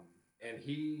 And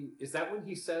is that when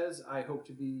he says, I hope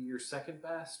to be your second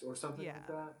best or something like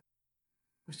that?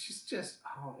 Which is just,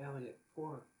 oh, Elliot,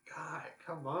 poor guy,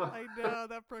 come on. I know,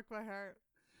 that broke my heart.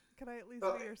 Can I at least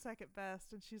be your second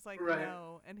best? And she's like,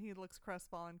 no. And he looks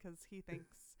crestfallen because he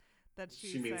thinks that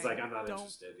she means saying, like, I'm not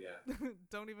interested,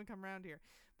 don't even come around here.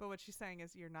 But what she's saying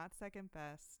is, you're not second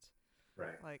best.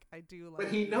 Right. Like, I do like But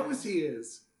he knows he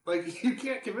is. Like, you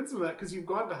can't convince him of that because you've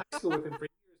gone to high school with him for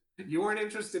years. You weren't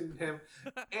interested in him.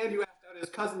 And you asked out his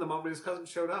cousin the moment his cousin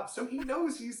showed up. So he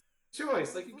knows he's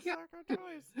choice. Like, you can't.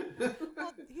 Choice.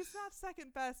 Well, he's not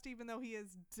second best, even though he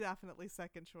is definitely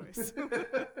second choice.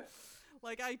 But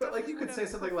like you could say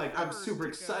something like, "I'm super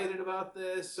excited about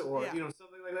this," or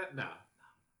something like that. No.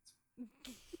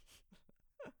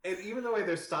 And even the way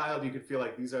they're styled, you could feel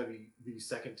like these are the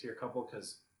second tier couple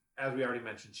because, as we already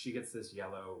mentioned, she gets this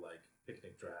yellow like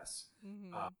picnic dress.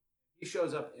 Mm-hmm. He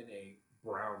shows up in a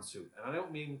brown suit, and I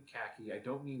don't mean khaki, I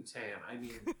don't mean tan, I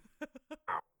mean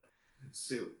brown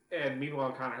suit. And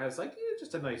meanwhile, Connor has like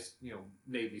just a nice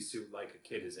navy suit like a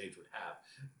kid his age would have.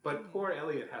 But poor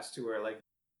Elliot has to wear like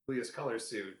color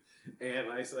suit, and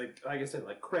like I said,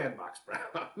 like crayon box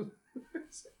brown.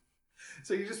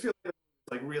 So you just feel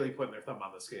like really putting their thumb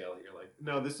on the scale. You're like,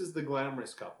 no, this is the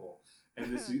glamorous couple,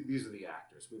 and these are the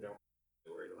actors. We don't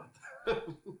be worried about that.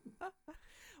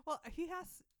 Well,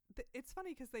 it's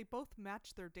funny because they both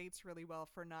match their dates really well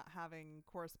for not having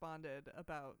corresponded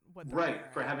about what they're wearing.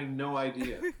 For having no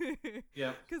idea.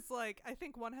 Yeah. Because like I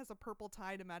think one has a purple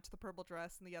tie to match the purple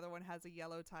dress, and the other one has a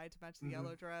yellow tie to match the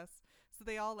yellow dress. So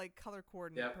they all like color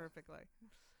coordinate perfectly.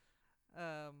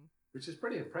 Which is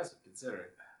pretty impressive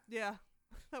considering. Yeah,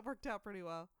 that worked out pretty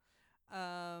well.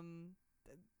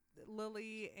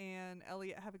 Lily and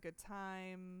Elliot have a good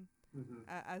time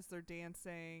as they're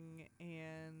dancing,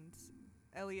 and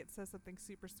Elliot says something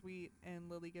super sweet, and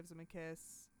Lily gives him a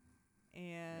kiss,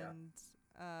 and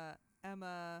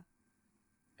Emma.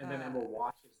 And then Emma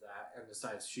watches that and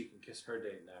decides she can kiss her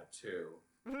date now too.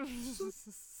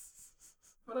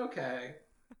 But okay.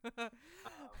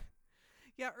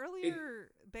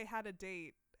 Earlier they had a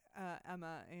date,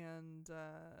 Emma and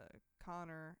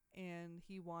Connor, and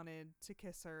he wanted to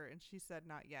kiss her, and she said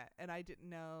not yet. And I didn't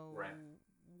know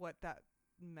what that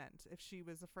meant. If she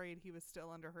was afraid he was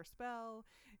still under her spell,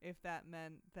 if that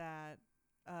meant that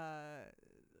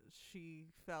she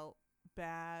felt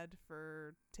bad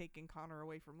for taking Connor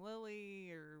away from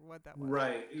Lily, or what that was.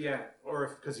 Right, yeah. Or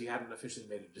if because he hadn't officially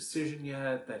made a decision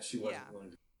yet that she wasn't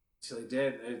willing to until he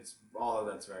did. It's all of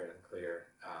that's very unclear.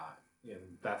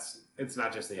 And it's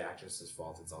not just the actress's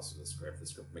fault, it's also the script. The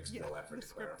script makes no effort to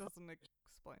clarify. The script doesn't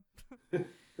explain.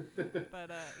 But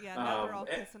now they're all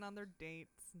kissing on their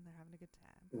dates and they're having a good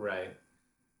time. Right.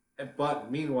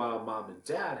 But meanwhile, Mom and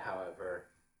Dad, however,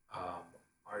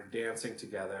 are dancing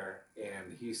together,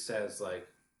 and he says, like,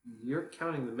 you're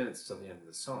counting the minutes till the end of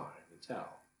the song, I can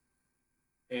tell.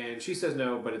 And she says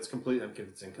no, but it's completely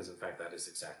unconvincing because, in fact, that is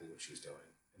exactly what she's doing.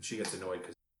 And she gets annoyed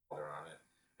because they're on it.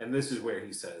 And this is where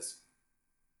he says,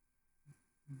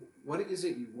 what is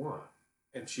it you want?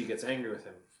 And she gets angry with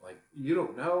him, like, you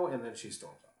don't know, and then she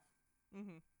storms off.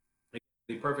 Mm-hmm. Like,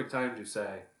 the perfect time to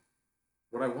say,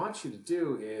 what I want you to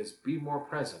do is be more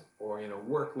present, or,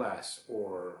 work less,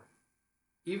 or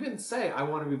even say, I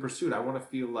want to be pursued. I want to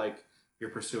feel like you're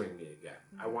pursuing me again.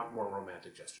 Mm-hmm. I want more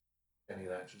romantic gestures. Any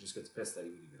of that. She just gets pissed that he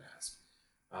would even ask.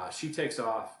 She takes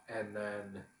off, and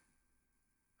then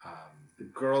the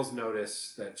girls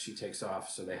notice that she takes off,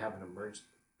 so they have an emergency.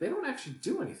 They don't actually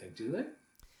do anything, do they?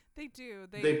 They do.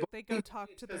 They go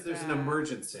talk to their dad. Because there's an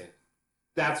emergency.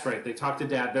 That's right. They talk to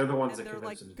Dad. They're the ones that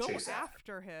convince him to chase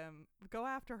after him. Go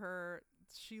after her.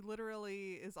 She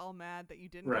literally is all mad that you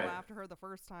didn't go after her the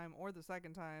first time or the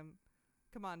second time.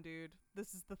 Come on, dude.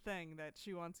 This is the thing that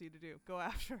she wants you to do. Go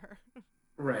after her.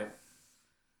 Right.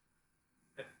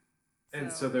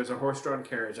 And so there's a horse-drawn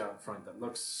carriage out in front that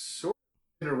looks sort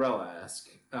of Cinderella-esque.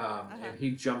 And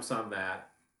he jumps on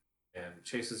that and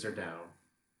chases her down.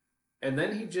 And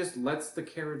then he just lets the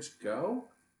carriage go.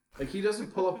 Like, he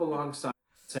doesn't pull up alongside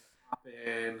and say, hop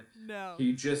in. No.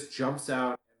 He just jumps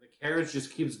out, and the carriage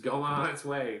just keeps going on its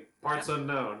way. Parts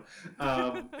unknown.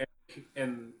 And he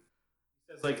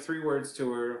says, like, 3 words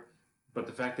to her. But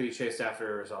the fact that he chased after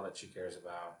her is all that she cares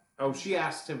about. Oh, she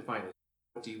asked him finally,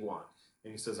 "What do you want?"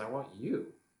 And he says, "I want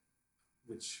you,"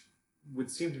 which would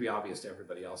seem to be obvious to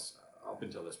everybody else up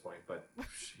until this point. But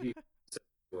he said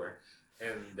to her,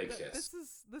 and they kiss.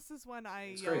 This is when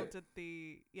I It's yelled great. at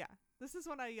the This is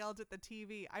when I yelled at the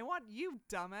TV. I want you,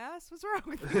 dumbass. What's wrong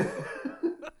with you?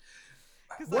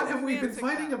 What have we been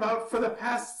fighting about for the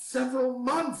past several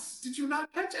months? Did you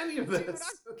not catch any of this? Do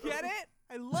you not get it?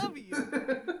 I love you,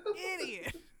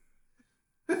 idiot.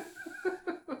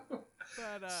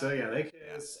 But, so yeah, they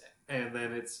kiss, and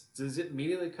then does it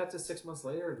immediately cut to 6 months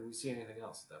later, or do we see anything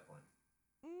else at that point?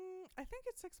 I think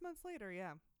it's 6 months later.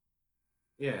 Yeah.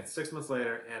 Yeah, it's 6 months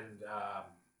later, and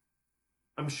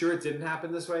I'm sure it didn't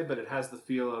happen this way, but it has the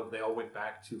feel of they all went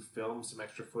back to film some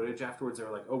extra footage afterwards. They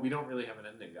were like, "Oh, we don't really have an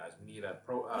ending, guys. We need a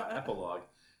epilogue."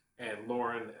 And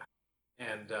Lauren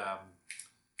and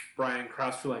Brian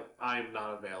Krause were like, "I'm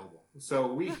not available."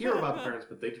 So we hear about the parents,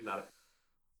 but they do not.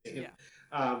 Yeah.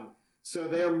 So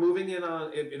they are moving in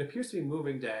on. It appears to be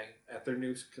moving day at their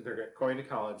new. They're going to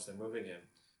college. They're moving in,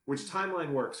 which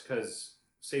timeline works because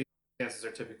say dances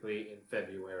are typically in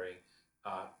February.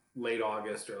 Late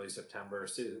August, early September,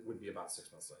 so it would be about 6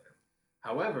 months later.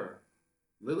 However,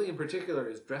 Lily in particular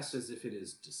is dressed as if it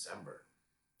is December.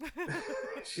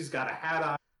 She's got a hat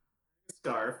on, a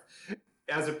scarf,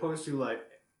 as opposed to like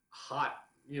hot,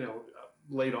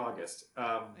 late August.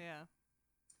 Yeah.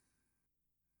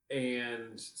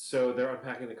 And so they're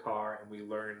unpacking the car, and we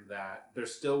learn that they're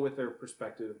still with their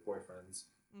prospective boyfriends,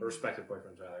 or respective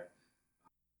boyfriends rather.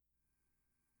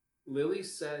 Lily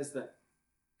says that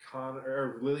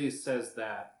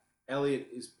Elliot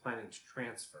is planning to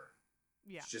transfer.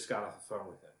 Yeah. She just got off the phone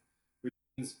with him, which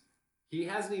means he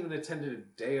hasn't even attended a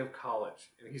day of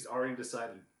college, and he's already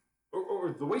decided,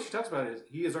 or the way she talks about it is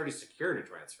he has already secured a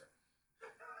transfer.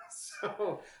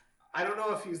 So I don't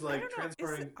know if he's like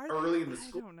transferring early in the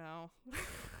school. I don't know.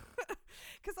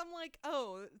 Because I'm like,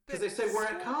 oh, because they say we're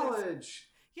at college.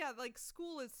 Yeah, like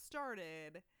school has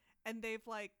started, and they've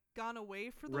like gone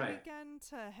away for the weekend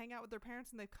to hang out with their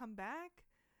parents, and they've come back,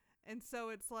 and so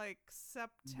it's like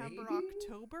September,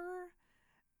 October,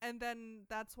 and then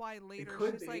that's why later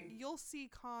she's like, you'll see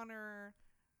Connor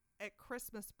at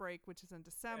Christmas break, which is in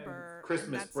December. Christmas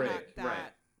and that's break, not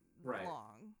that right.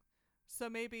 long. So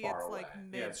maybe Far it's away. like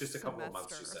mid-semester it's just a couple of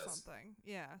months, she says. or something.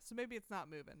 Yeah, so maybe it's not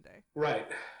move-in day. Right.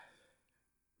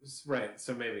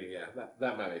 So maybe,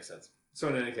 that might make sense. So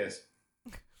in any case,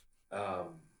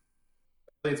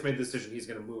 Elliot's made the decision he's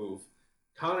going to move.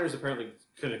 Connor's apparently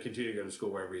going to continue to go to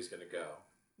school wherever he's going to go.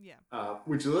 Yeah.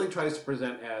 Which Lily tries to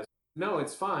present as, no,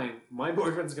 it's fine. My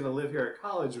boyfriend's going to live here at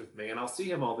college with me, and I'll see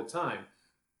him all the time.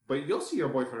 But you'll see your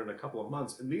boyfriend in a couple of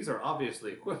months, and these are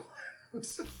obviously equivalent.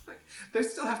 They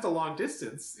still have to long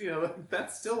distance.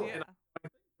 That's still an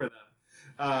thing for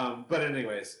them. But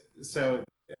anyways, so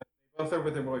they both are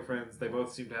with their boyfriends. They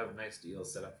both seem to have a nice deal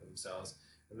set up for themselves.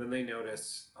 And then they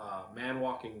notice a man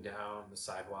walking down the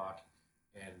sidewalk,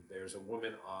 and there's a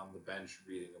woman on the bench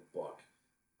reading a book.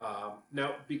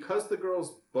 Now, because the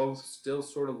girls both still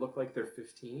sort of look like they're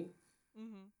 15,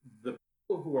 the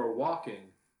people who are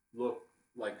walking look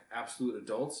like absolute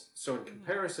adults. So in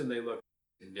comparison, they look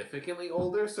significantly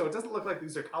older. So it doesn't look like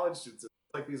these are college students. It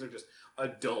looks like these are just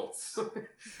adults.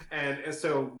 and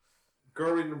so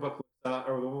girl reading the book,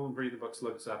 or the woman reading the books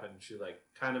looks up, and she like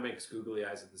kind of makes googly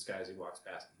eyes at this guy as he walks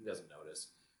past. He doesn't notice.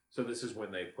 So this is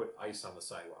when they put ice on the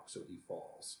sidewalk so he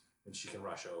falls and she can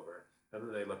rush over. And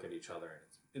then they look at each other, and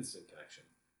it's instant connection.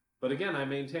 But again, I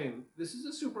maintain this is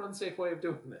a super unsafe way of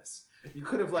doing this. You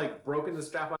could have like broken the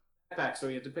strap on his backpack so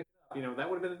he had to pick it up. That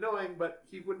would have been annoying, but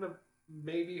he wouldn't have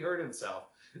maybe hurt himself.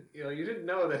 You didn't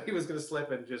know that he was going to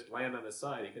slip and just land on his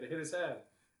side. He could have hit his head.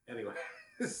 Anyway.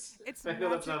 I know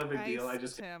that's not a big deal.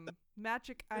 Tim.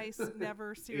 Magic ice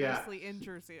never seriously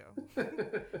injures you.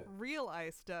 Real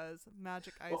ice does.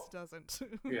 Magic ice doesn't.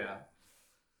 Yeah.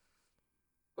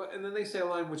 And then they say a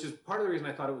line, which is part of the reason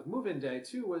I thought it was move-in day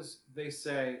too, was they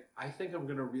say, "I think I'm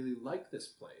going to really like this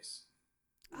place,"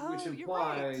 which implies you're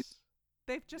right.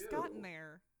 They've just gotten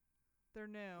there. They're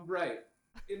new, right?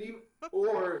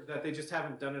 Or that they just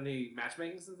haven't done any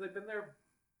matchmaking since they've been there.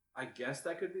 I guess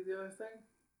that could be the other thing.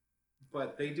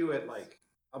 But they do it like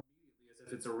immediately as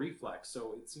if it's a reflex,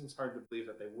 so it seems hard to believe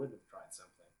that they wouldn't have tried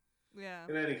something. Yeah.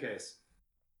 In any case,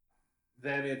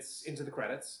 then it's into the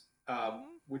credits,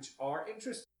 which are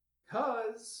interesting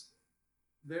because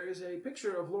there is a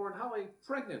picture of Lauren Holly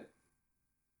pregnant.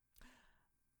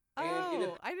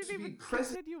 Oh, I didn't even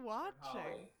continue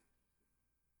watching.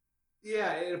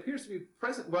 Yeah, it appears to be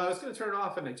present. Well, I was going to turn it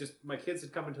off, and my kids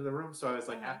had come into the room, so I was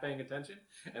like half paying attention,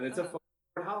 and it's a photo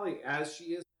of Lauren Holly as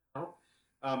she is now.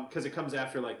 because it comes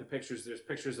after like the pictures. There's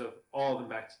pictures of all of them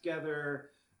back together,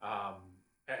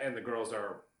 and the girls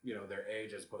are their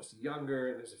age as opposed to younger.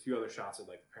 And there's a few other shots of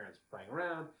like the parents playing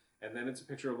around, and then it's a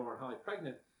picture of Lauren Holly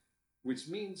pregnant, which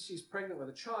means she's pregnant with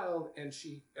a child, and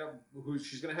she's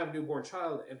going to have a newborn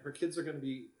child, and her kids are going to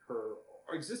be her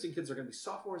existing kids are going to be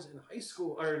sophomores in high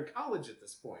school or in college at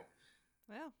this point.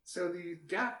 Yeah. So the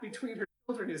gap between her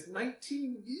children is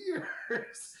 19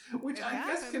 years, which I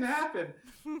guess can happen.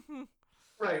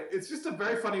 Right. It's just a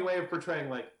very funny way of portraying,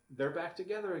 like, they're back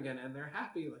together again and they're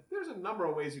happy. Like, there's a number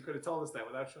of ways you could have told us that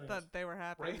without showing us that they were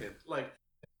happy. Pregnant, like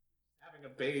having a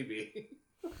baby.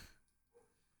 You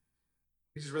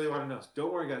just really want to know.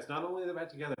 Don't worry, guys. Not only are they back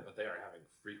together, but they are having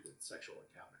frequent sexual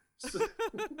encounters.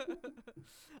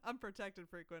 Unprotected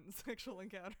frequent sexual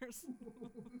encounters.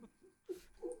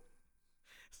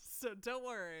 So don't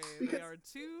worry, they are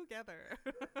together.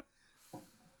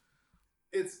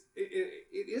 It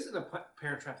isn't a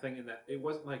Parent Trap thing in that it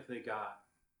wasn't like they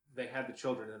had the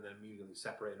children and then immediately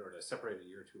separated, or to separate a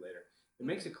year or two later. It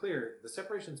makes it clear the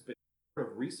separation's been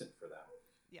sort of recent for them.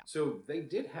 Yeah. So they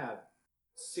did have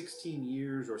 16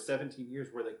 years or 17 years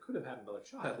where they could have had another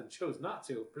child and chose not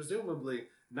to, presumably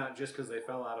not just because they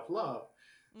fell out of love.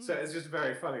 So it's just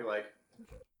very funny, like,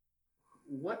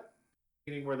 what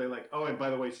meeting where they're like, oh, and by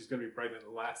the way, she's going to be pregnant in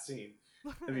the last scene.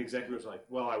 And the executive's like,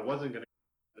 well, I wasn't going to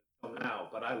until now,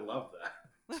 but I love that.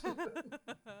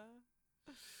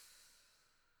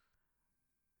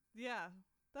 Yeah,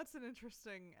 that's an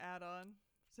interesting add-on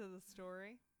to the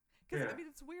story. Because, I mean,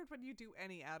 it's weird when you do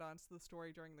any add-ons to the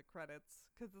story during the credits,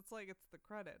 because it's like it's the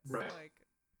credits. Right. Like,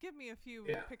 give me a few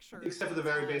pictures. Except for the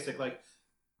very basic, like,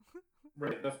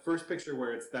 right, the first picture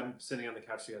where it's them sitting on the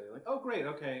couch together. You're like, oh, great,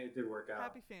 okay, it did work out.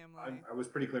 Happy family. I was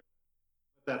pretty clear.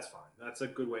 That's fine. That's a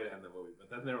good way to end the movie. But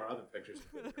then there are other pictures.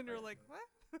 And you're like,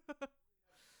 what?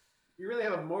 You really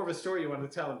have more of a story you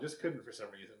wanted to tell and just couldn't for some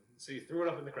reason. So you threw it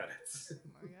up in the credits.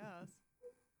 I guess.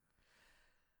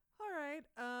 All right.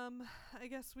 I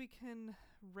guess we can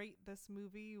rate this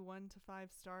movie 1 to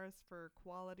 5 stars for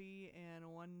quality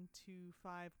and 1 to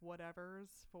 5 whatevers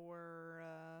for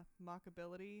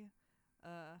mockability.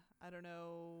 I don't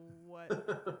know what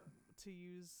to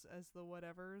use as the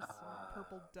whatevers.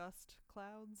 Purple dust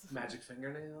clouds. Magic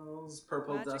fingernails.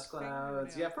 Purple dust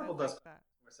clouds. Yeah, purple dust. That.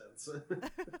 More sense.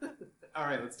 All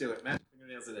right, let's do it. Magic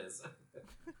fingernails it is.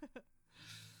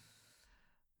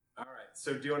 All right.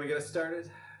 So do you want to get us started?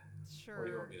 Sure. Or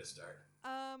do you want me to start?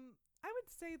 I would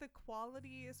say the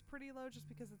quality is pretty low just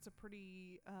because it's a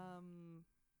pretty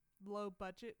low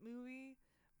budget movie,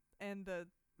 and the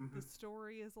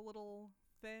story is a little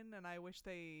thin, and I wish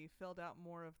they filled out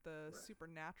more of the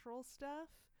supernatural stuff.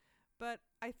 But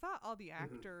I thought all the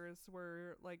actors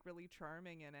were like really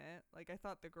charming in it. Like I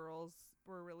thought the girls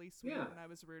were really sweet, and I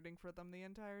was rooting for them the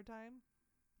entire time.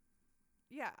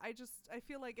 Yeah, I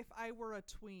feel like if I were a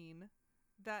tween,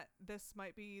 that this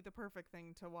might be the perfect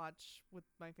thing to watch with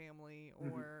my family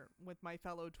or with my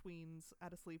fellow tweens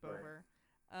at a sleepover.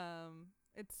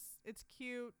 Right. It's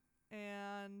cute,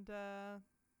 and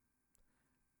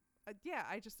yeah,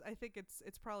 I think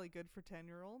it's probably good for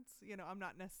 10-year-olds. You know, I'm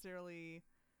not necessarily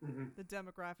the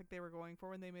demographic they were going for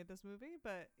when they made this movie,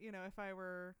 but you know, if I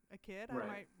were a kid, I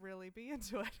might really be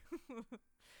into it.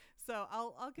 So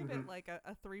I'll give it like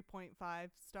a 3.5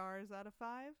 stars out of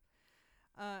 5.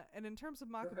 And in terms of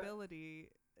mockability,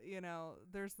 you know,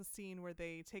 there's the scene where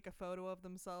they take a photo of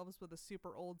themselves with a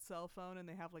super old cell phone, and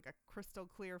they have like a crystal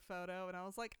clear photo. And I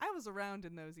was like, I was around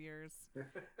in those years.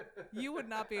 You would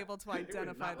not be able to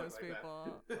identify those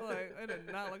people. Like, it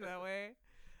did not look that way.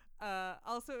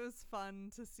 Also, it was fun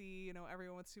to see, you know,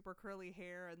 everyone with super curly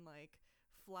hair and like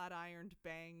flat ironed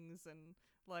bangs and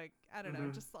like, I don't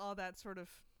know, just all that sort of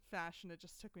fashion. It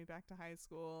just took me back to high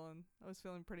school, and I was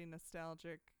feeling pretty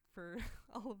nostalgic for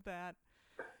all of that.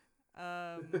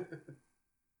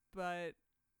 But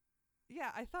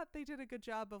yeah, I thought they did a good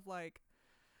job of like,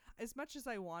 as much as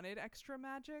I wanted extra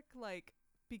magic, like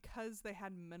because they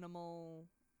had minimal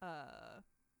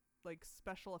like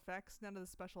special effects, none of the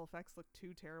special effects looked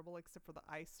too terrible except for the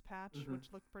ice patch,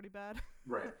 which looked pretty bad.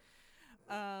 Right.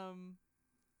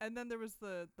 And then there was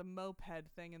the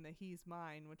moped thing in the He's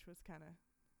Mine, which was kind of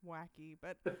wacky,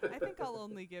 but I think I'll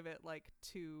only give it like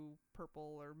 2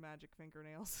 purple or magic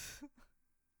fingernails.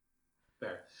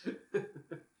 Fair.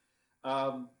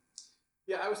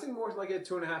 Yeah, I was thinking more like a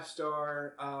 2.5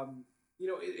 star. You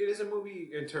know, it is a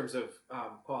movie in terms of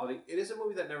quality. It is a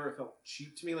movie that never felt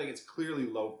cheap to me. Like it's clearly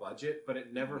low budget, but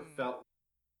it never felt,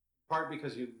 part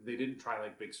because they didn't try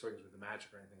like big swings with the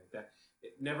magic or anything like that.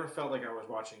 It never felt like I was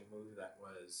watching a movie that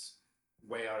was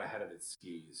way out ahead of its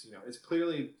skis. You know, it's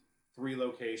clearly 3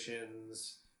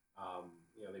 locations.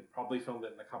 You they probably filmed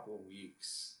it in a couple of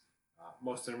weeks.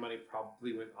 Most of their money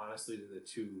probably went honestly to the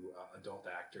two adult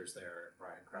actors there,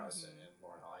 Brian Krause and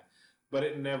Lauren Holly. But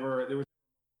there was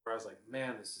where I was like,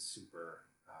 man, this is super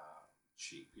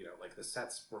cheap. Like the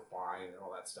sets were fine and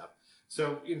all that stuff.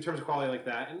 So in terms of quality like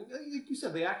that, and like you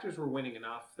said, the actors were winning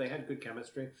enough. They had good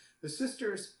chemistry. The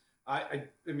sisters, I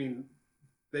mean,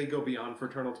 they go beyond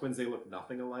fraternal twins. They look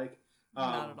nothing alike.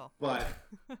 Not at all. But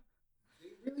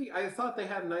really, I thought they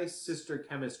had nice sister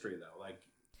chemistry though. Like,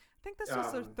 I think this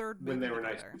was their third movie when they were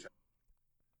together. nice to each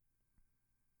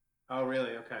other. Oh,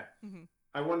 really? Okay. Mm-hmm.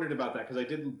 I wondered about that because I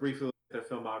did briefly look at their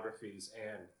filmographies,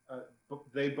 and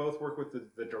they both worked with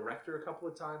the director a couple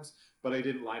of times, but I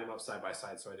didn't line them up side by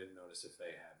side, so I didn't notice if they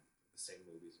had the same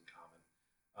movies in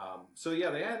common. So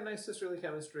yeah, they had nice sisterly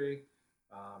chemistry.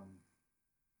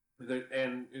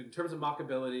 And in terms of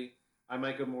mockability, I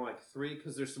might go more like 3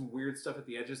 because there's some weird stuff at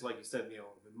the edges, like you said. The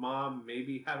mom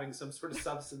maybe having some sort of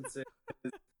substances.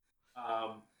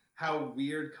 How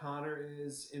weird Connor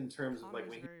is in terms of like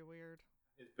when very weird.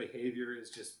 His behavior is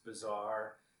just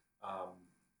bizarre.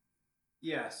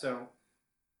 Yeah, so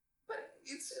but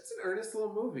it's an earnest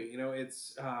little movie.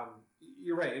 It's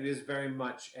you're right. It is very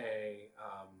much a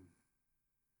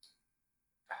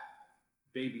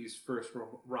baby's first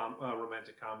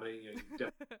romantic comedy.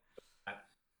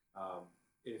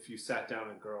 If you sat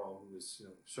down a girl who was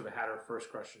sort of had her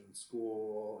first crush in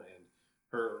school and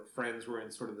her friends were in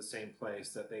sort of the same place,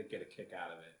 that they'd get a kick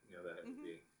out of it. That it would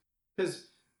be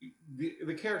because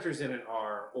the characters in it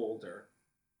are older,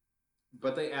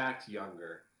 but they act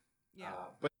younger. Yeah.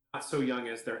 But not so young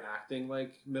as they're acting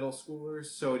like middle schoolers.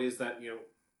 So it is that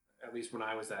at least when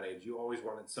I was that age, you always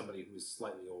wanted somebody who was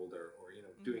slightly older or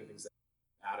doing things that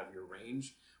out of your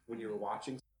range when you were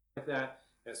watching stuff like that.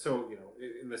 And so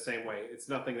in the same way, it's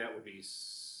nothing that would be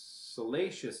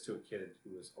salacious to a kid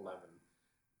who was 11.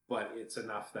 But it's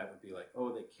enough that would be like,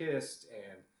 oh, they kissed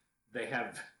and they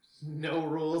have no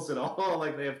rules at all.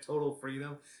 Like they have total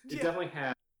freedom. It definitely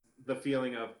has the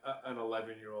feeling of an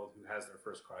 11-year-old who has their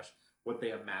first crush, what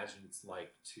they imagine it's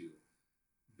like to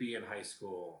be in high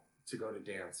school, to go to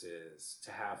dances,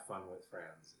 to have fun with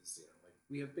friends. Is like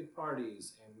we have big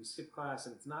parties and we skip class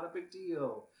and it's not a big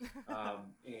deal.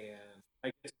 And I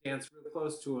get to dance real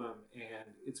close to him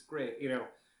and it's great.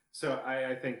 So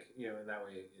I think in that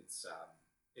way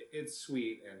it's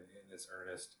sweet and it's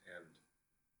earnest,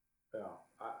 and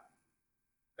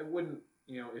I wouldn't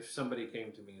if somebody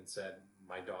came to me and said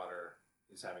my daughter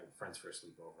is having friends for a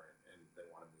sleepover and they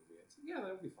want a movie, I'd say, yeah,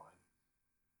 that would be fine.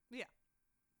 Yeah.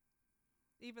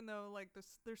 Even though like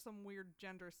there's some weird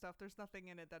gender stuff, there's nothing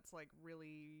in it that's like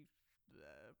really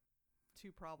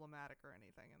too problematic or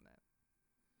anything in that.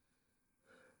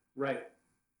 Right.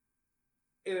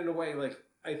 And in a way, like,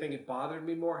 I think it bothered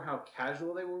me more how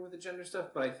casual they were with the gender stuff,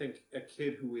 but I think a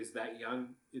kid who is that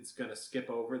young, it's going to skip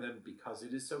over them because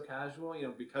it is so casual,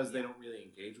 because they don't really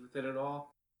engage with it at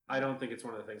all. I don't think it's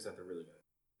one of the things that they're really going to.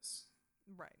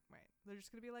 Right. They're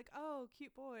just going to be like, oh,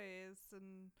 cute boys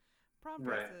and prom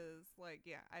dresses. Right. Like,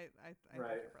 yeah, I think you're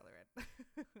probably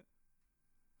right.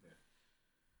 Yeah.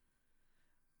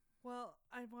 Well,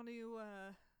 I want to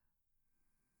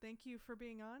thank you for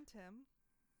being on, Tim.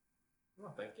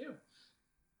 Well, thank you.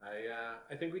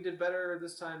 I think we did better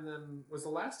this time than was the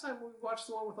last time we watched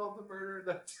the one with all the murder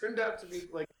that turned out to be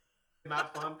like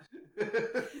not fun.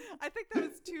 I think that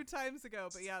was 2 times ago,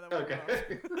 but yeah, that was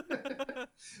okay.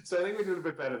 So I think we did a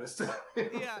bit better this time.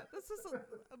 Yeah, this is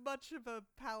a much of a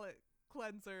palate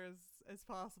cleanser as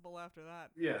possible after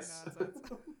that. Yes.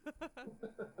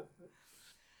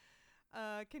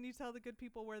 Can you tell the good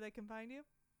people where they can find you?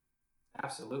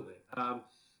 Absolutely.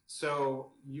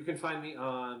 So you can find me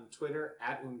on Twitter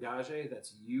at Ungajje.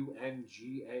 That's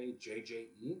UNGAJJE.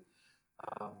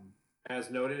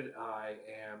 As noted, I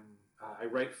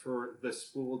write for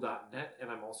thespool.net,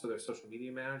 and I'm also their social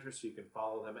media manager, so you can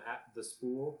follow them at The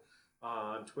Spool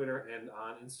on Twitter and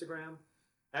on Instagram.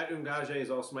 At Ungajje is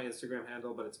also my Instagram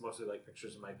handle, but it's mostly like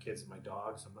pictures of my kids and my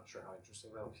dog, so I'm not sure how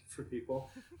interesting that'll be for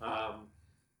people.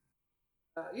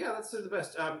 Yeah, that's the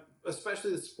best.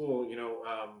 Especially The Spool,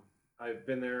 I've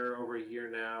been there over a year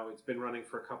now. It's been running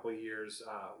for a couple of years.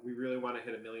 We really want to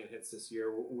hit 1 million hits this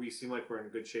year. We seem like we're in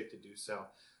good shape to do so.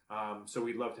 So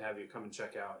we'd love to have you come and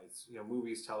check out. It's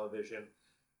movies, television,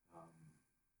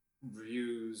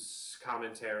 reviews,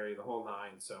 commentary, the whole 9.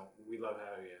 So we'd love to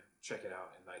have you check it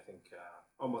out. And I think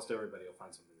almost everybody will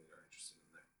find something that they're interested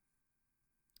in there.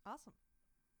 Awesome.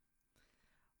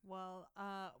 Well,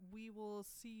 we will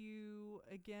see you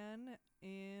again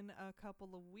in a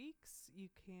couple of weeks. You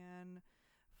can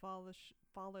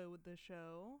follow the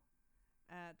show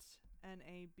at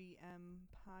NABM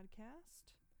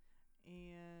Podcast.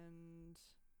 And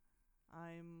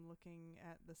I'm looking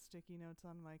at the sticky notes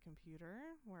on my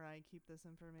computer where I keep this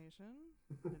information.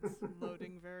 It's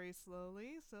loading very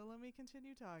slowly, so let me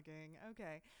continue talking.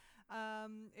 Okay.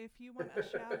 If you want a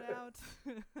shout out,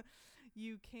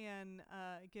 you can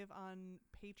give on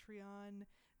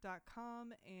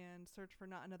patreon.com and search for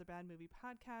Not Another Bad Movie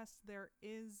Podcast. There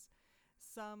is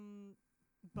some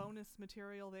bonus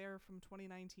material there from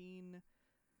 2019.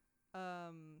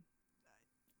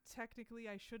 Technically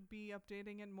I should be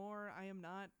updating it more. I am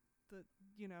not. The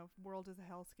world is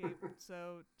a hellscape,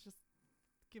 so just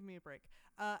give me a break.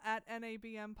 At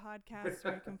NABM Podcast,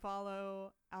 where you can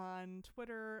follow on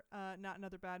Twitter, Not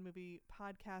Another Bad Movie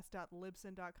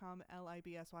Podcast.libsyn.com,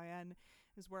 LIBSYN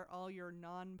is where all your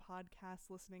non-podcast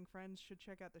listening friends should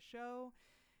check out the show.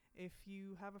 If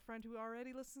you have a friend who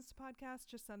already listens to podcasts,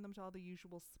 just send them to all the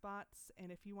usual spots.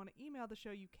 And if you want to email the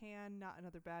show, you can,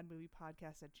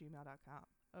 notanotherbadmoviepodcast@gmail.com.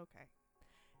 Okay.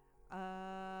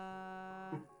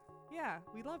 Yeah,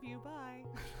 we love you. Bye.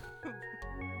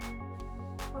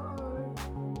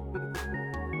 Bye.